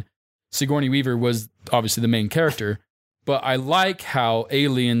 1979. Sigourney Weaver was obviously the main character. But I like how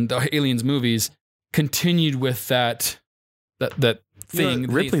the Aliens movies continued with that thing.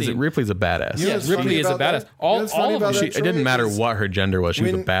 Ripley's a badass. You know what's Ripley funny is a about badass. that? All You know what's funny of about them. that, It didn't Troy, matter is what her gender was. She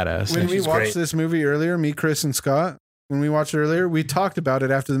was a badass. When we she's watched great. this movie earlier, me, Chris, and Scott, when we watched it earlier, we talked about it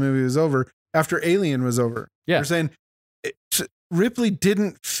after the movie was over, after Alien was over. Yeah. We're saying Ripley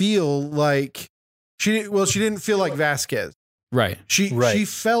didn't feel like she didn't feel like Vasquez. Right. She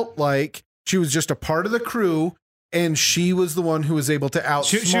felt like she was just a part of the crew, and she was the one who was able to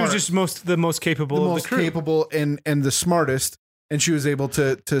outsmart. She was just the most capable the of most the crew. capable and the smartest, and she was able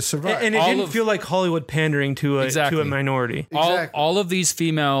to survive. And it All didn't of- feel like Hollywood pandering to a minority. Exactly. All of these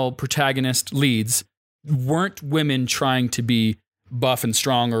female protagonist leads weren't women trying to be buff and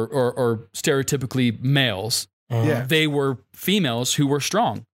strong or stereotypically males. Yeah. They were females who were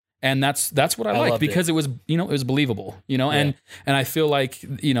strong. And that's what I liked loved because it was, it was believable, and I feel like,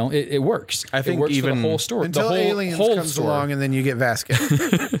 it works. I think it works even for the whole story. Until the whole, Aliens whole comes story. along, and then you get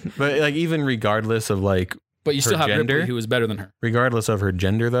Vasquez. But like even regardless of like But you still her have gender? Ripley who was better than her. regardless of her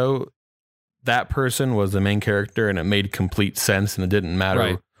gender though, that person was the main character and it made complete sense and it didn't matter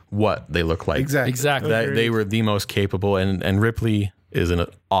Right. what they look like. Exactly. That they were the most capable and Ripley is an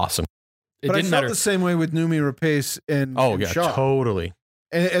awesome. It But I didn't felt matter. the same way with Noomi Rapace and Shaw, totally.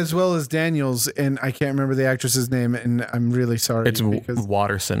 as well as Daniels, and I can't remember the actress's name, and I'm really sorry It's because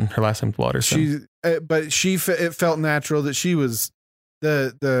Watterson. Her last name's Watterson. it felt natural that she was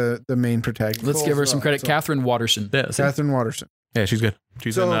the main protagonist. Let's give her some credit. So, Catherine Watterson. Yeah, see? Catherine Watterson, Yeah, she's good.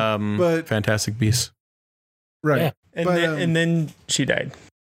 She's So, in but- Fantastic Beasts. right? Yeah. And But, then, then she died.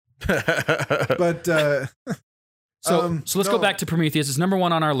 But So let's go back to Prometheus. It's number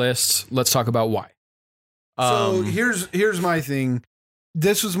one on our list. Let's talk about why. So here's my thing.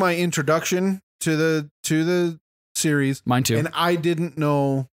 This was my introduction to the series, Mine too. and I didn't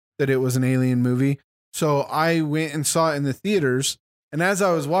know that it was an alien movie. So I went and saw it in the theaters, and as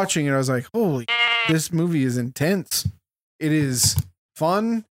I was watching it, I was like, "Holy, this movie is intense. It is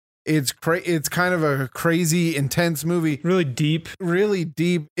fun. It's it's kind of a crazy, intense movie. Really deep. Really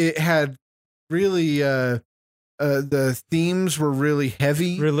deep. It had really the themes were really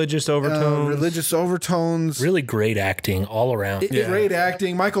heavy, Religious overtones. religious overtones. Really great acting all around. Great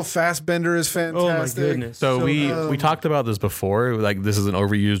acting. Michael Fassbender is fantastic. Oh my goodness. So we talked about this before. Like this is an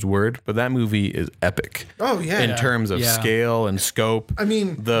overused word, but that movie is epic Oh yeah. in terms of Yeah. scale and scope. I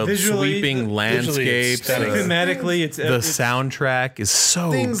mean, The Visually, sweeping visually landscapes, it's stunning. Thematically, it's the soundtrack is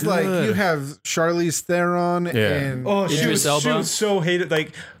so things good. like you have Charlize Theron and Oh, she Idris was Elba. so hated.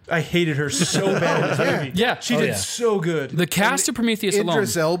 Like I hated her so bad in this movie. Yeah. she Oh, did yeah. so good. The cast of Prometheus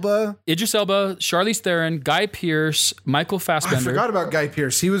Idris alone. Elba. Idris Elba, Charlize Theron, Guy Pearce, Michael I Fassbender. forgot about Guy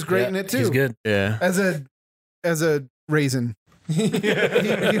Pearce. He was great in it too. He's good. Yeah. as a raisin. he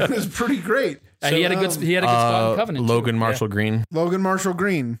was pretty great. He had a good spot in Covenant. too. Logan Marshall Green. Logan Marshall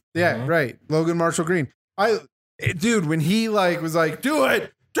Green. Yeah, right. Logan Marshall Green. Dude, when he was like, do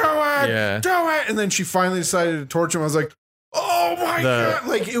it, Yeah. do it, and then she finally decided to torture him, I was like, oh my god!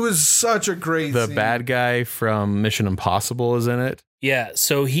 Like it was such a great. The scene. bad guy from Mission Impossible is in it. Yeah,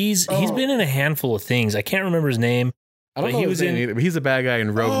 so he's Oh. been in a handful of things. I can't remember his name. I don't But know he his was name in- either, but he's a bad guy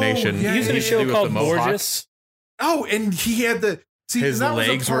in Rogue Oh, Nation. yeah, He was in a yeah, show with the called Mohawk. Gorgeous. Oh, and he had the His that was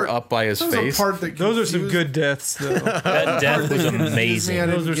a legs were part- up by his that was a face. part that Those are some confused- good deaths, though. That death was confused me. amazing. I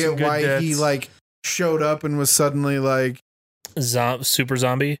didn't Those are get some good why he deaths. showed up and was suddenly Super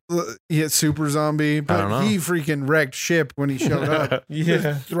Zombie. super zombie, don't but know. he freaking wrecked ship when he showed up.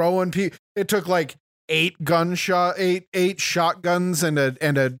 Yeah. Throwing people. It took like eight shotguns and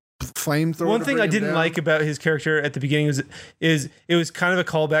a flamethrower. One to thing bring I him didn't down. like about his character at the beginning is it was kind of a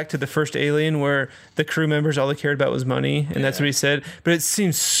callback to the first Alien, where the crew members all they cared about was money, and that's what he said. But it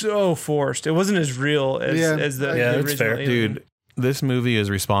seemed so forced. It wasn't as real as Yeah. as the, Yeah, the that's original fair. Alien. Dude, This movie is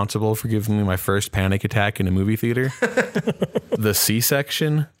responsible for giving me my first panic attack in a movie theater. The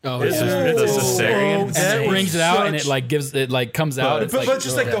C-section. Oh, the cesarean. And it brings it out, and it like gives it like comes out. It's But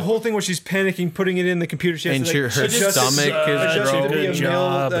just like the whole thing where she's panicking, putting it in the computer, she has And to, like, her adjust it- stomach is adjust it to be broken. a Good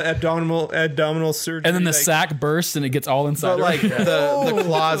male job. abdominal surgery. and then the like, sack bursts, and it gets all inside. But her. like the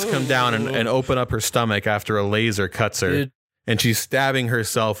claws come down and open up her stomach after a laser cuts her. Dude. And she's stabbing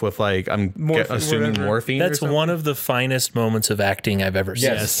herself with like, Morphine, assuming whatever. morphine. or That's something. one of the finest moments of acting I've ever seen.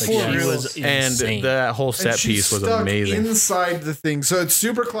 Yes, Like, for she real. was And insane. that whole And set she's piece was stuck amazing. inside the thing, so it's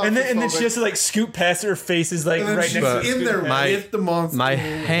super claustrophobic. and then she has to like scoot past her face is like And then right she's next to in there My- with the monster. My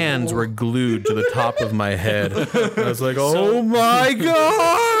hands were glued to the top of my head. I was like, oh my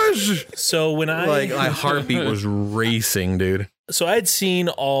gosh. So when I Like my heartbeat was racing, dude. so I'd seen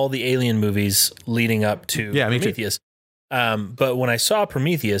all the Alien movies leading up to Yeah, me too. Prometheus. But when I saw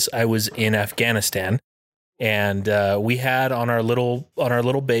Prometheus, I was in Afghanistan, and we had on our little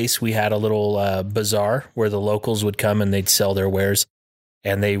base, we had a little bazaar where the locals would come and they'd sell their wares,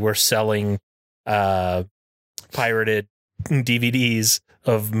 and they were selling pirated DVDs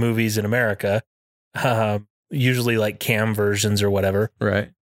of movies in America, usually like cam versions or whatever.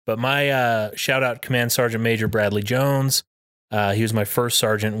 Right. But my shout out Command Sergeant Major Bradley Jones. He was my first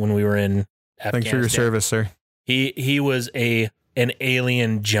sergeant when we were in Afghanistan. Thanks for your service, sir. He was an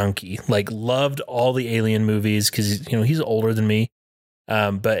alien junkie. Like loved all the Alien movies because he's older than me.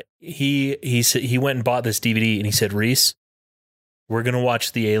 But he said he went and bought this DVD and he said, Reese, we're gonna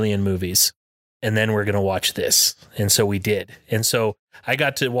watch the Alien movies and then we're gonna watch this. And so we did. And so I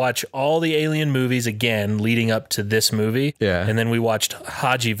got to watch all the Alien movies again leading up to this movie. Yeah. And then we watched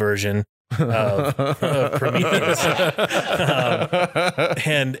Haji version of Prometheus.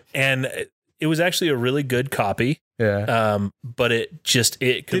 And it was actually a really good copy. Yeah. But it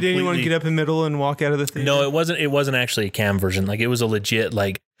Did anyone get up in the middle and walk out of the theater? No, it wasn't actually a cam version. Like it was a legit,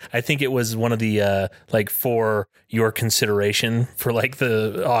 like I think it was one of the like for your consideration for like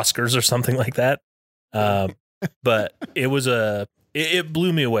the Oscars or something like that. But it was it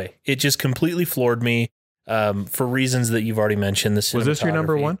blew me away. It just completely floored me for reasons that you've already mentioned. The Was this your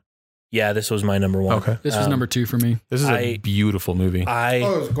number cinematography. one? Yeah, this was my number one. Okay. This was number 2 for me. This is a beautiful movie. Oh, it I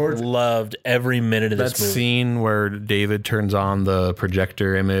was gorgeous. loved every minute of That this movie. scene where David turns on the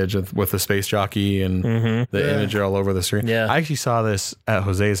projector image with the space jockey and Mm-hmm. the Yeah. image all over the screen. Yeah. I actually saw this at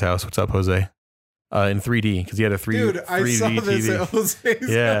Jose's house. What's up, Jose? In 3D because he had a 3D Dude, I saw TV. this at Jose's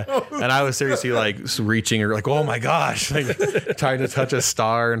Yeah, house. and I was seriously like reaching or like, oh my gosh, like trying to touch a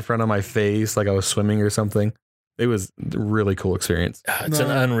star in front of my face, like I was swimming or something. It was a really cool experience. It's an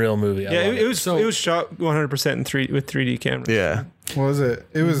unreal movie. I Yeah, love it was it was shot 100% in 3 with 3D cameras. Yeah, What was it?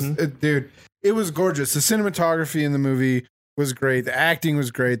 It was, dude, it was gorgeous. The cinematography in the movie was great. The acting was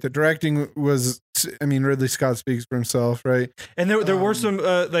great. The directing was, I mean, Ridley Scott speaks for himself, right? And there were some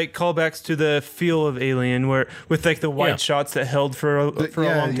like callbacks to the feel of Alien, where with like the wide Yeah. shots that held for a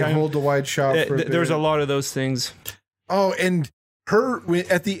long you time. hold the wide shot for a There was a bit. lot of those things. Oh, and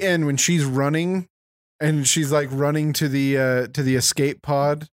at the end when she's running, and she's like running to the escape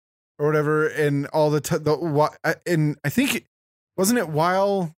pod or whatever, and all and I think wasn't it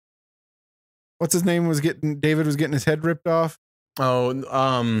while what's his name David was getting his head ripped off. Oh,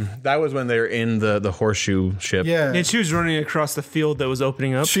 that was when they were in the horseshoe ship. Yeah, And she was running across the field that was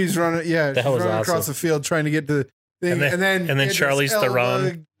opening up. she's running. Yeah, That she's was running awesome. across the field trying to get to the thing, And then Idris Charlize Elba,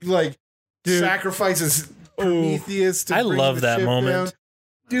 Theron. like Dude. sacrifices Prometheus. To I bring love the that ship moment. down.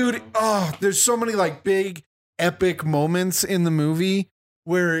 Dude. Oh, there's so many like big epic moments in the movie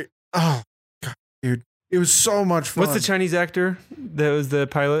where God, dude, it was so much fun. What's the Chinese actor that was the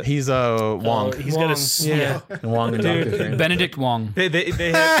pilot? He's Wong. Oh, he's got a Yeah. Wong and Dude. Doctor Strange. Benedict Wong.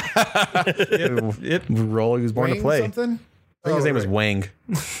 They had, yep. Role he was born Wang to play. something? I think his name was right. Wang.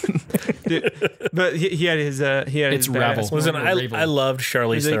 Dude, but he had his It's his Ravel. badass Listen, moment. I loved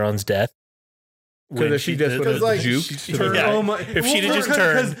Charlize Is it- Theron's death. Because When if she just did- would have like, juked, she to the- turned- Yeah. Oh my! If she'd have just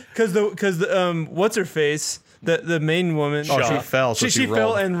turned. because the what's her face, the main woman. oh, she Shot. fell. So She fell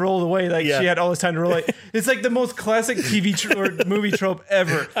rolled. and rolled away like Yeah. she had all this time to roll. Like it's like the most classic TV or movie trope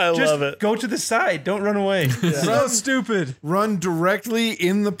ever. I Just love it. Go to the side. Don't run away. So stupid. Run directly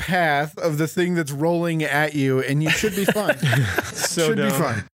in the path of the thing that's rolling at you, and you should be fine. So should be dumb.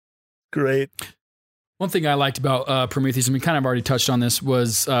 fine. Great. One thing I liked about Prometheus, and we kind of already touched on this,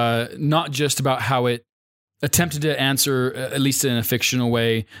 was not just about how it attempted to answer, at least in a fictional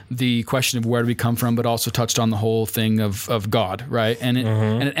way, the question of where do we come from, but also touched on the whole thing of God, right? And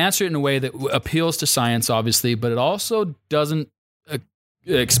it answered it in a way that appeals to science, obviously, but it also doesn't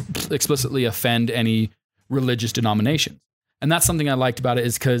explicitly offend any religious denominations. And that's something I liked about it,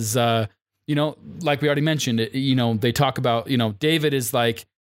 is because you know, like we already mentioned, you know, they talk about, you know, David is like,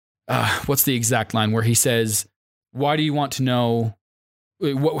 what's the exact line where he says, why do you want to know?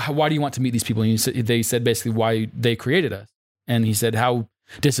 Why do you want to meet these people? And they said basically why they created us. And he said, how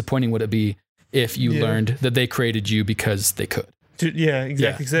disappointing would it be if you learned that they created you because they could? Yeah,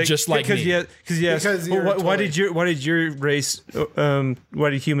 exactly. Yeah, just like me. Because why did your race? Why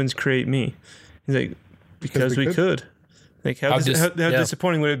did humans create me? He's like, because we could. Like how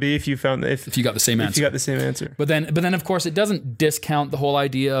disappointing would it be if you found if you got the same answer? If you got the same answer. But then of course it doesn't discount the whole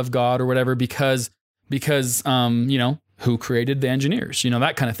idea of God or whatever because you know, who created the engineers, you know,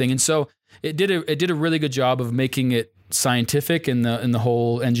 that kind of thing. And so it did a really good job of making it scientific in the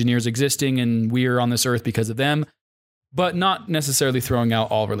whole engineers existing and we're on this earth because of them, but not necessarily throwing out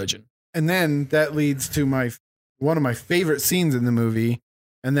all religion. And then that leads to one of my favorite scenes in the movie,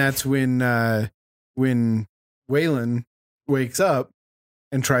 and that's when Waylon wakes up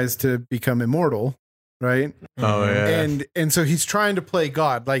and tries to become immortal, right? Oh yeah. And so he's trying to play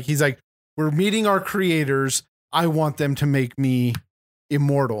God. Like he's like, we're meeting our creators. I want them to make me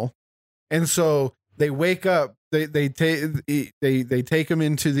immortal. And so they wake up. They take him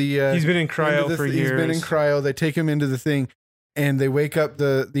into the. He's been in cryo for years. He's been in cryo. They take him into the thing, and they wake up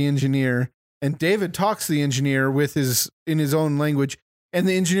the engineer. And David talks to the engineer in his own language, and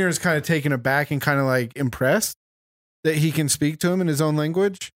the engineer is kind of taken aback and kind of like impressed that he can speak to him in his own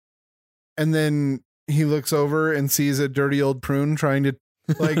language. And then he looks over and sees a dirty old prune trying to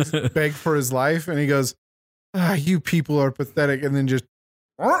like beg for his life, and he goes, "You people are pathetic," and then just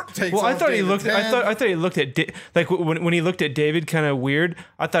takes. Well, I thought David's he looked at like when he looked at David, kind of weird.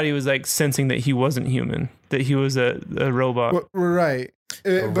 I thought he was like sensing that he wasn't human, that he was a robot. Well, right,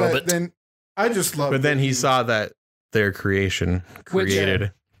 but robot. then I just love. But then he saw that their creation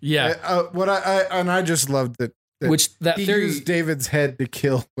created. Yeah. I just loved that. That he theory used David's head to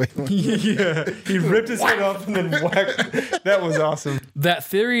kill Waylon. Yeah, he ripped his head off and then whacked. That was awesome. That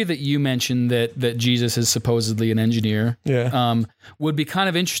theory that you mentioned that Jesus is supposedly an engineer, would be kind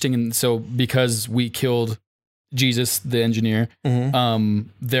of interesting. And so because we killed Jesus, the engineer,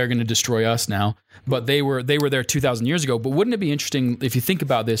 they're going to destroy us now. But they were there 2,000 years ago. But wouldn't it be interesting if you think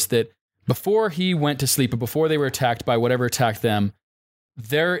about this, that before he went to sleep, or before they were attacked by whatever attacked them,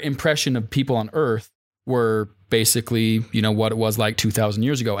 their impression of people on Earth were basically, you know, what it was like 2,000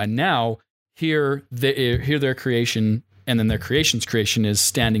 years ago. And now here their creation, and then their creation's creation is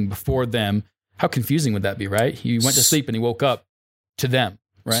standing before them. How confusing would that be, right? He went to sleep and he woke up to them,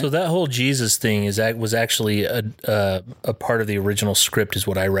 right? So that whole Jesus thing was actually a part of the original script, is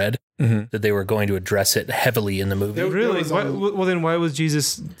what I read, that they were going to address it heavily in the movie. Really? Well, then why was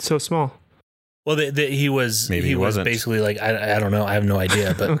Jesus so small? Well, he was basically like, I don't know, I have no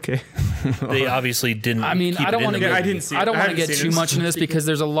idea, but okay. They obviously didn't. I mean, I don't want to get too much into this because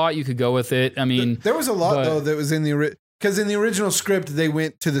there's a lot you could go with it. I mean, there was a lot though that was in because in the original script they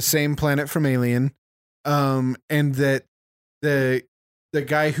went to the same planet from Alien, and that the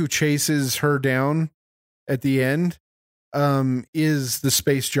guy who chases her down at the end is the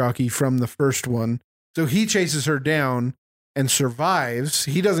space jockey from the first one. So he chases her down and survives.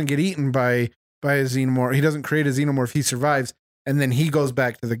 He doesn't get eaten by a xenomorph. He doesn't create a xenomorph. He survives, and then he goes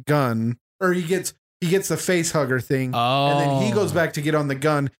back to the gun, or he gets the face hugger thing, and then he goes back to get on the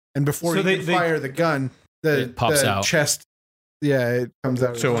gun, and before he can fire the gun, it pops out chest. Yeah, it comes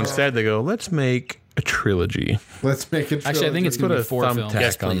out. So instead, they go, "Let's make a trilogy. Let's make it." Actually, I think it's going to be 4 films.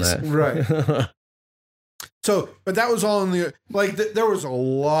 Yes, on that, right? So, but that was all in the there was a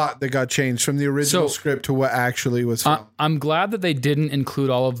lot that got changed from the original script to what actually was filmed. I'm glad that they didn't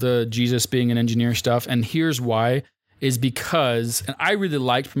include all of the Jesus being an engineer stuff, and here's why: is because, and I really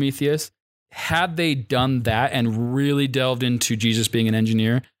liked Prometheus. Had they done that and really delved into Jesus being an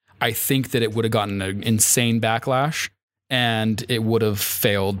engineer, I think that it would have gotten an insane backlash, and it would have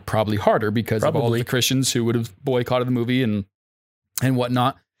failed probably harder because of all the Christians who would have boycotted the movie and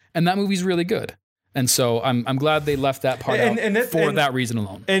whatnot. And that movie's really good. And so I'm glad they left that part out for that reason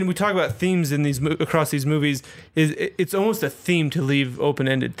alone. And we talk about themes in these across these movies. It's almost a theme to leave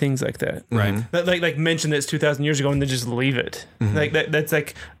open-ended things like that, right? Like mention that it's 2,000 years ago and then just leave it. Like that's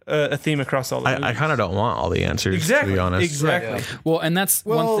like a theme across all the movies. I kind of don't want all the answers, exactly, to be honest. Exactly. Yeah. Well, and that's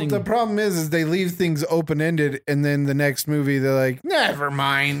one thing. The problem is they leave things open-ended, and then the next movie they're like, never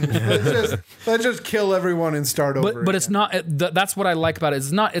mind. let's just kill everyone and start over. But it's not. That's what I like about it.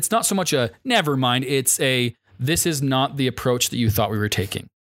 It's not so much a never mind. It's this is not the approach that you thought we were taking.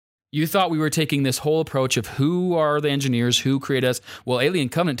 You thought we were taking this whole approach of who are the engineers, who create us. Well, Alien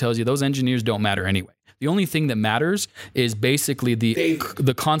Covenant tells you those engineers don't matter anyway. The only thing that matters is basically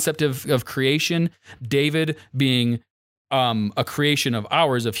the concept of creation, David being a creation of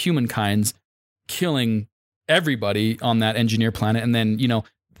ours, of humankind's, killing everybody on that engineer planet. And then,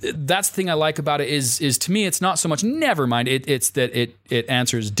 that's the thing I like about it is to me, it's not so much never mind. It's that it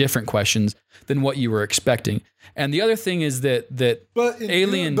answers different questions than what you were expecting. And the other thing is that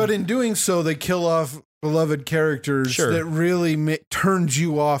Alien, but in doing so, they kill off beloved characters that really turns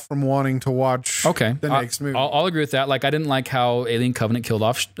you off from wanting to watch the next movie. I'll agree with that. Like, I didn't like how Alien Covenant killed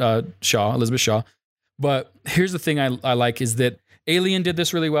off Elizabeth Shaw. But here's the thing I like is that Alien did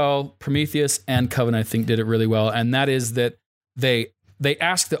this really well. Prometheus and Covenant, I think, did it really well. And that is that they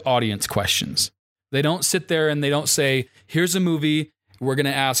ask the audience questions. They don't sit there and they don't say, here's a movie. We're going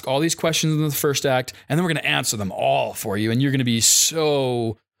to ask all these questions in the first act, and then we're going to answer them all for you. And you're going to be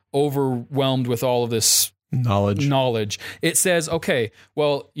so overwhelmed with all of this knowledge. It says, okay,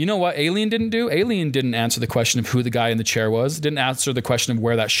 well, you know what Alien didn't do? Alien didn't answer the question of who the guy in the chair was. Didn't answer the question of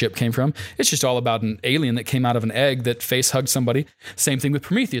where that ship came from. It's just all about an alien that came out of an egg that face hugged somebody. Same thing with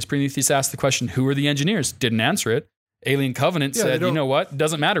Prometheus. Prometheus asked the question, who are the engineers? Didn't answer it. Alien Covenant said, you know what?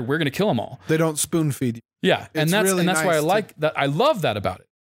 Doesn't matter. We're going to kill them all. They don't spoon feed you. Yeah. And that's why I like that. I love that about it.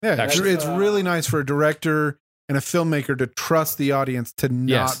 Yeah. Actually. It's really nice for a director and a filmmaker to trust the audience to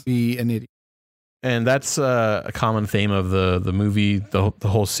not be an idiot. And that's a common theme of the movie, the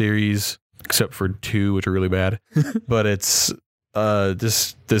whole series, except for 2, which are really bad. But it's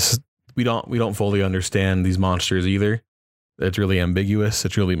this we don't fully understand these monsters either. It's really ambiguous.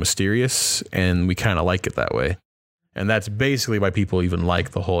 It's really mysterious, and we kind of like it that way. And that's basically why people even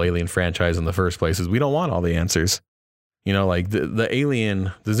like the whole Alien franchise in the first place, is we don't want all the answers. Like the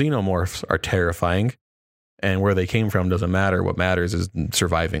alien, the xenomorphs are terrifying, and where they came from doesn't matter. What matters is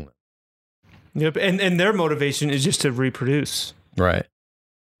surviving. Yep, and their motivation is just to reproduce. Right.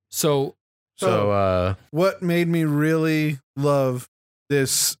 So what made me really love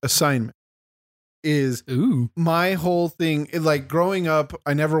this assignment is my whole thing. Like, growing up,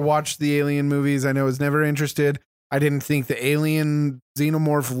 I never watched the Alien movies. I was never interested. I didn't think the alien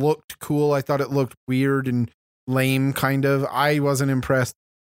xenomorph looked cool. I thought it looked weird and lame, kind of. I wasn't impressed.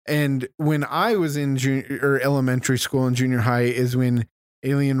 And when I was in elementary school and junior high is when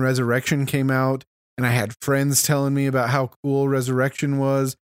Alien Resurrection came out, and I had friends telling me about how cool Resurrection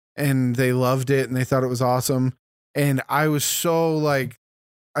was, and they loved it and they thought it was awesome. And I was so like,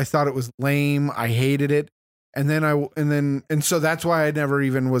 I thought it was lame. I hated it. And so that's why I never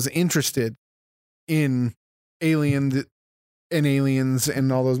even was interested in Alien and Aliens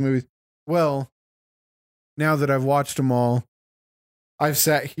and all those movies. Well, now that I've watched them all, I've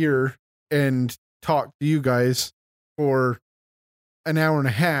sat here and talked to you guys for an hour and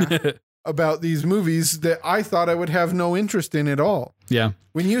a half about these movies that I thought I would have no interest in at all. Yeah.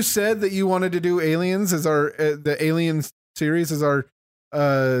 When you said that you wanted to do Aliens as our the Alien series as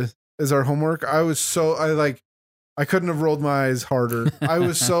our homework, I couldn't have rolled my eyes harder. I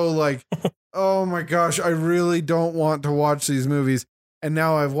was so like, oh my gosh, I really don't want to watch these movies. And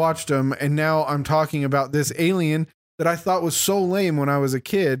now I've watched them, and now I'm talking about this Alien that I thought was so lame when I was a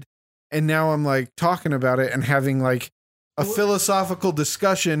kid. And now I'm like talking about it and having like a philosophical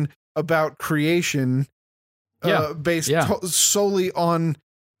discussion about creation based solely on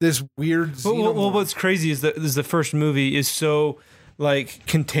this weird xenomorph. Well, what's crazy is that the first movie is so like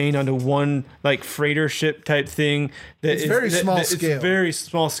contained onto one like freighter ship type thing that it's very small scale. It's very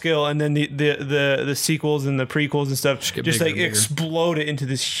small scale, and then the sequels and the prequels and stuff just like explode it into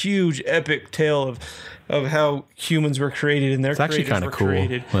this huge epic tale of how humans were created and their creators were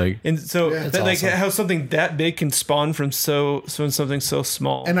created. Like, and so awesome. How something that big can spawn from something so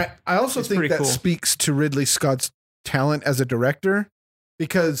small. And I also think that speaks to Ridley Scott's talent as a director,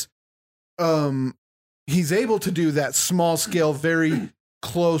 because he's able to do that small scale, very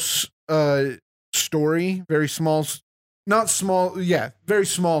close story, very small, very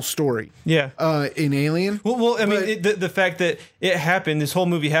small story. Yeah. In Alien. Well, I mean, the fact that it happened, this whole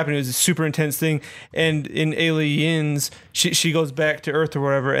movie happened, it was a super intense thing. And in Aliens, she goes back to Earth or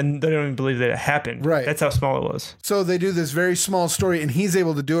whatever, and they don't even believe that it happened. Right. That's how small it was. So they do this very small story, and he's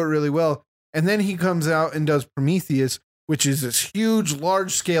able to do it really well. And then he comes out and does Prometheus, which is this huge,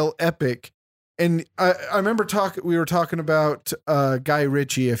 large scale epic. And I remember we were talking about Guy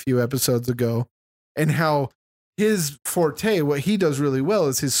Ritchie a few episodes ago, and how his forte, what he does really well,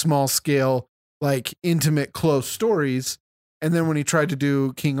 is his small scale, like intimate, close stories. And then when he tried to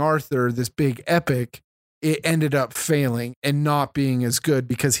do King Arthur, this big epic, it ended up failing and not being as good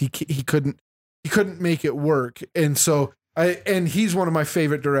because he couldn't make it work. And so he's one of my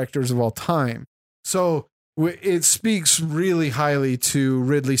favorite directors of all time. So it speaks really highly to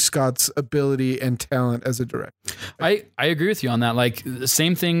Ridley Scott's ability and talent as a director. I agree with you on that. Like, the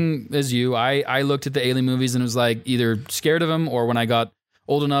same thing as you. I looked at the Alien movies and was like either scared of them, or when I got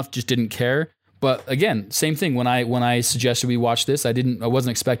old enough, just didn't care. But again, same thing. When I suggested we watch this, I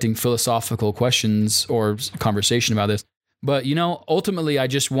wasn't expecting philosophical questions or conversation about this. But, ultimately, I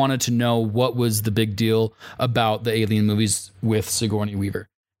just wanted to know what was the big deal about the Alien movies with Sigourney Weaver.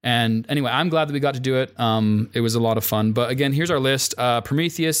 And anyway, I'm glad that we got to do it. It was a lot of fun. But again, here's our list.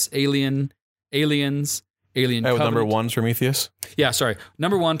 Prometheus, Alien, Aliens, Alien Covenant. Number 1's Prometheus? Yeah, sorry.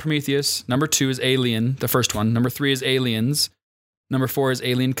 Number 1, Prometheus. Number 2 is Alien, the first one. Number 3 is Aliens. Number 4 is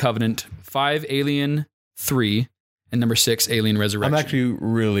Alien Covenant. 5, Alien 3. And number 6, Alien Resurrection. I'm actually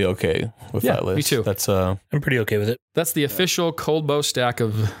really okay with that list. Me too. That's I'm pretty okay with it. That's the official cold bow stack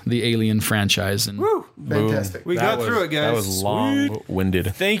of the Alien franchise. And woo, fantastic. We got through it, guys. That was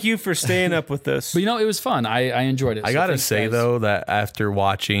long-winded. Thank you for staying up with us. But it was fun. I enjoyed it. I gotta say though that after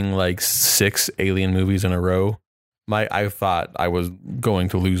watching like 6 Alien movies in a row, I thought I was going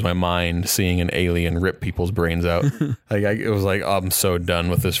to lose my mind seeing an alien rip people's brains out. It was like, oh, I'm so done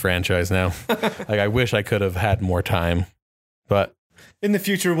with this franchise now. I wish I could have had more time, but in the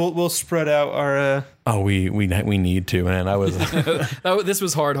future we'll spread out our. We need to, man. I was this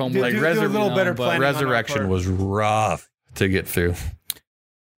was hard homework. Do a little better planning. Resurrection was rough to get through.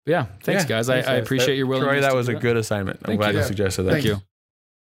 Yeah, thanks guys. I appreciate your willingness. Troy, that was a good assignment. I'm glad you suggested that. Thank you.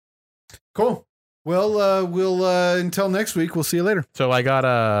 Cool. Well, we'll until next week. We'll see you later. So I got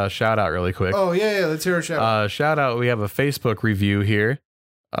a shout out really quick. Oh yeah. Let's hear a shout out. Shout out. We have a Facebook review here.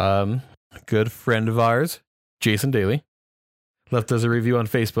 Good friend of ours, Jason Daly, left us a review on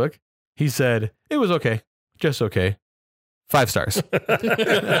Facebook. He said it was okay, just okay. 5 stars.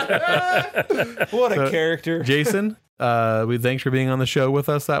 What a character, Jason. We thanks for being on the show with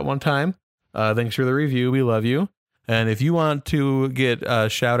us that one time. Thanks for the review. We love you. And if you want to get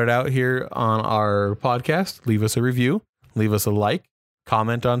shouted out here on our podcast, leave us a review, leave us a like,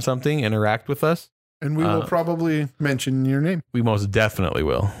 comment on something, interact with us. And we will probably mention your name. We most definitely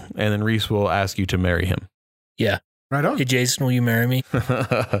will. And then Reese will ask you to marry him. Yeah. Right on. Hey, Jason, will you marry me?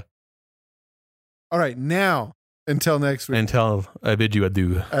 All right. Now, until next week. Until I bid you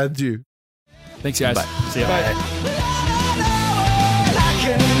adieu. Adieu. Thanks, guys. Bye. See ya. Bye.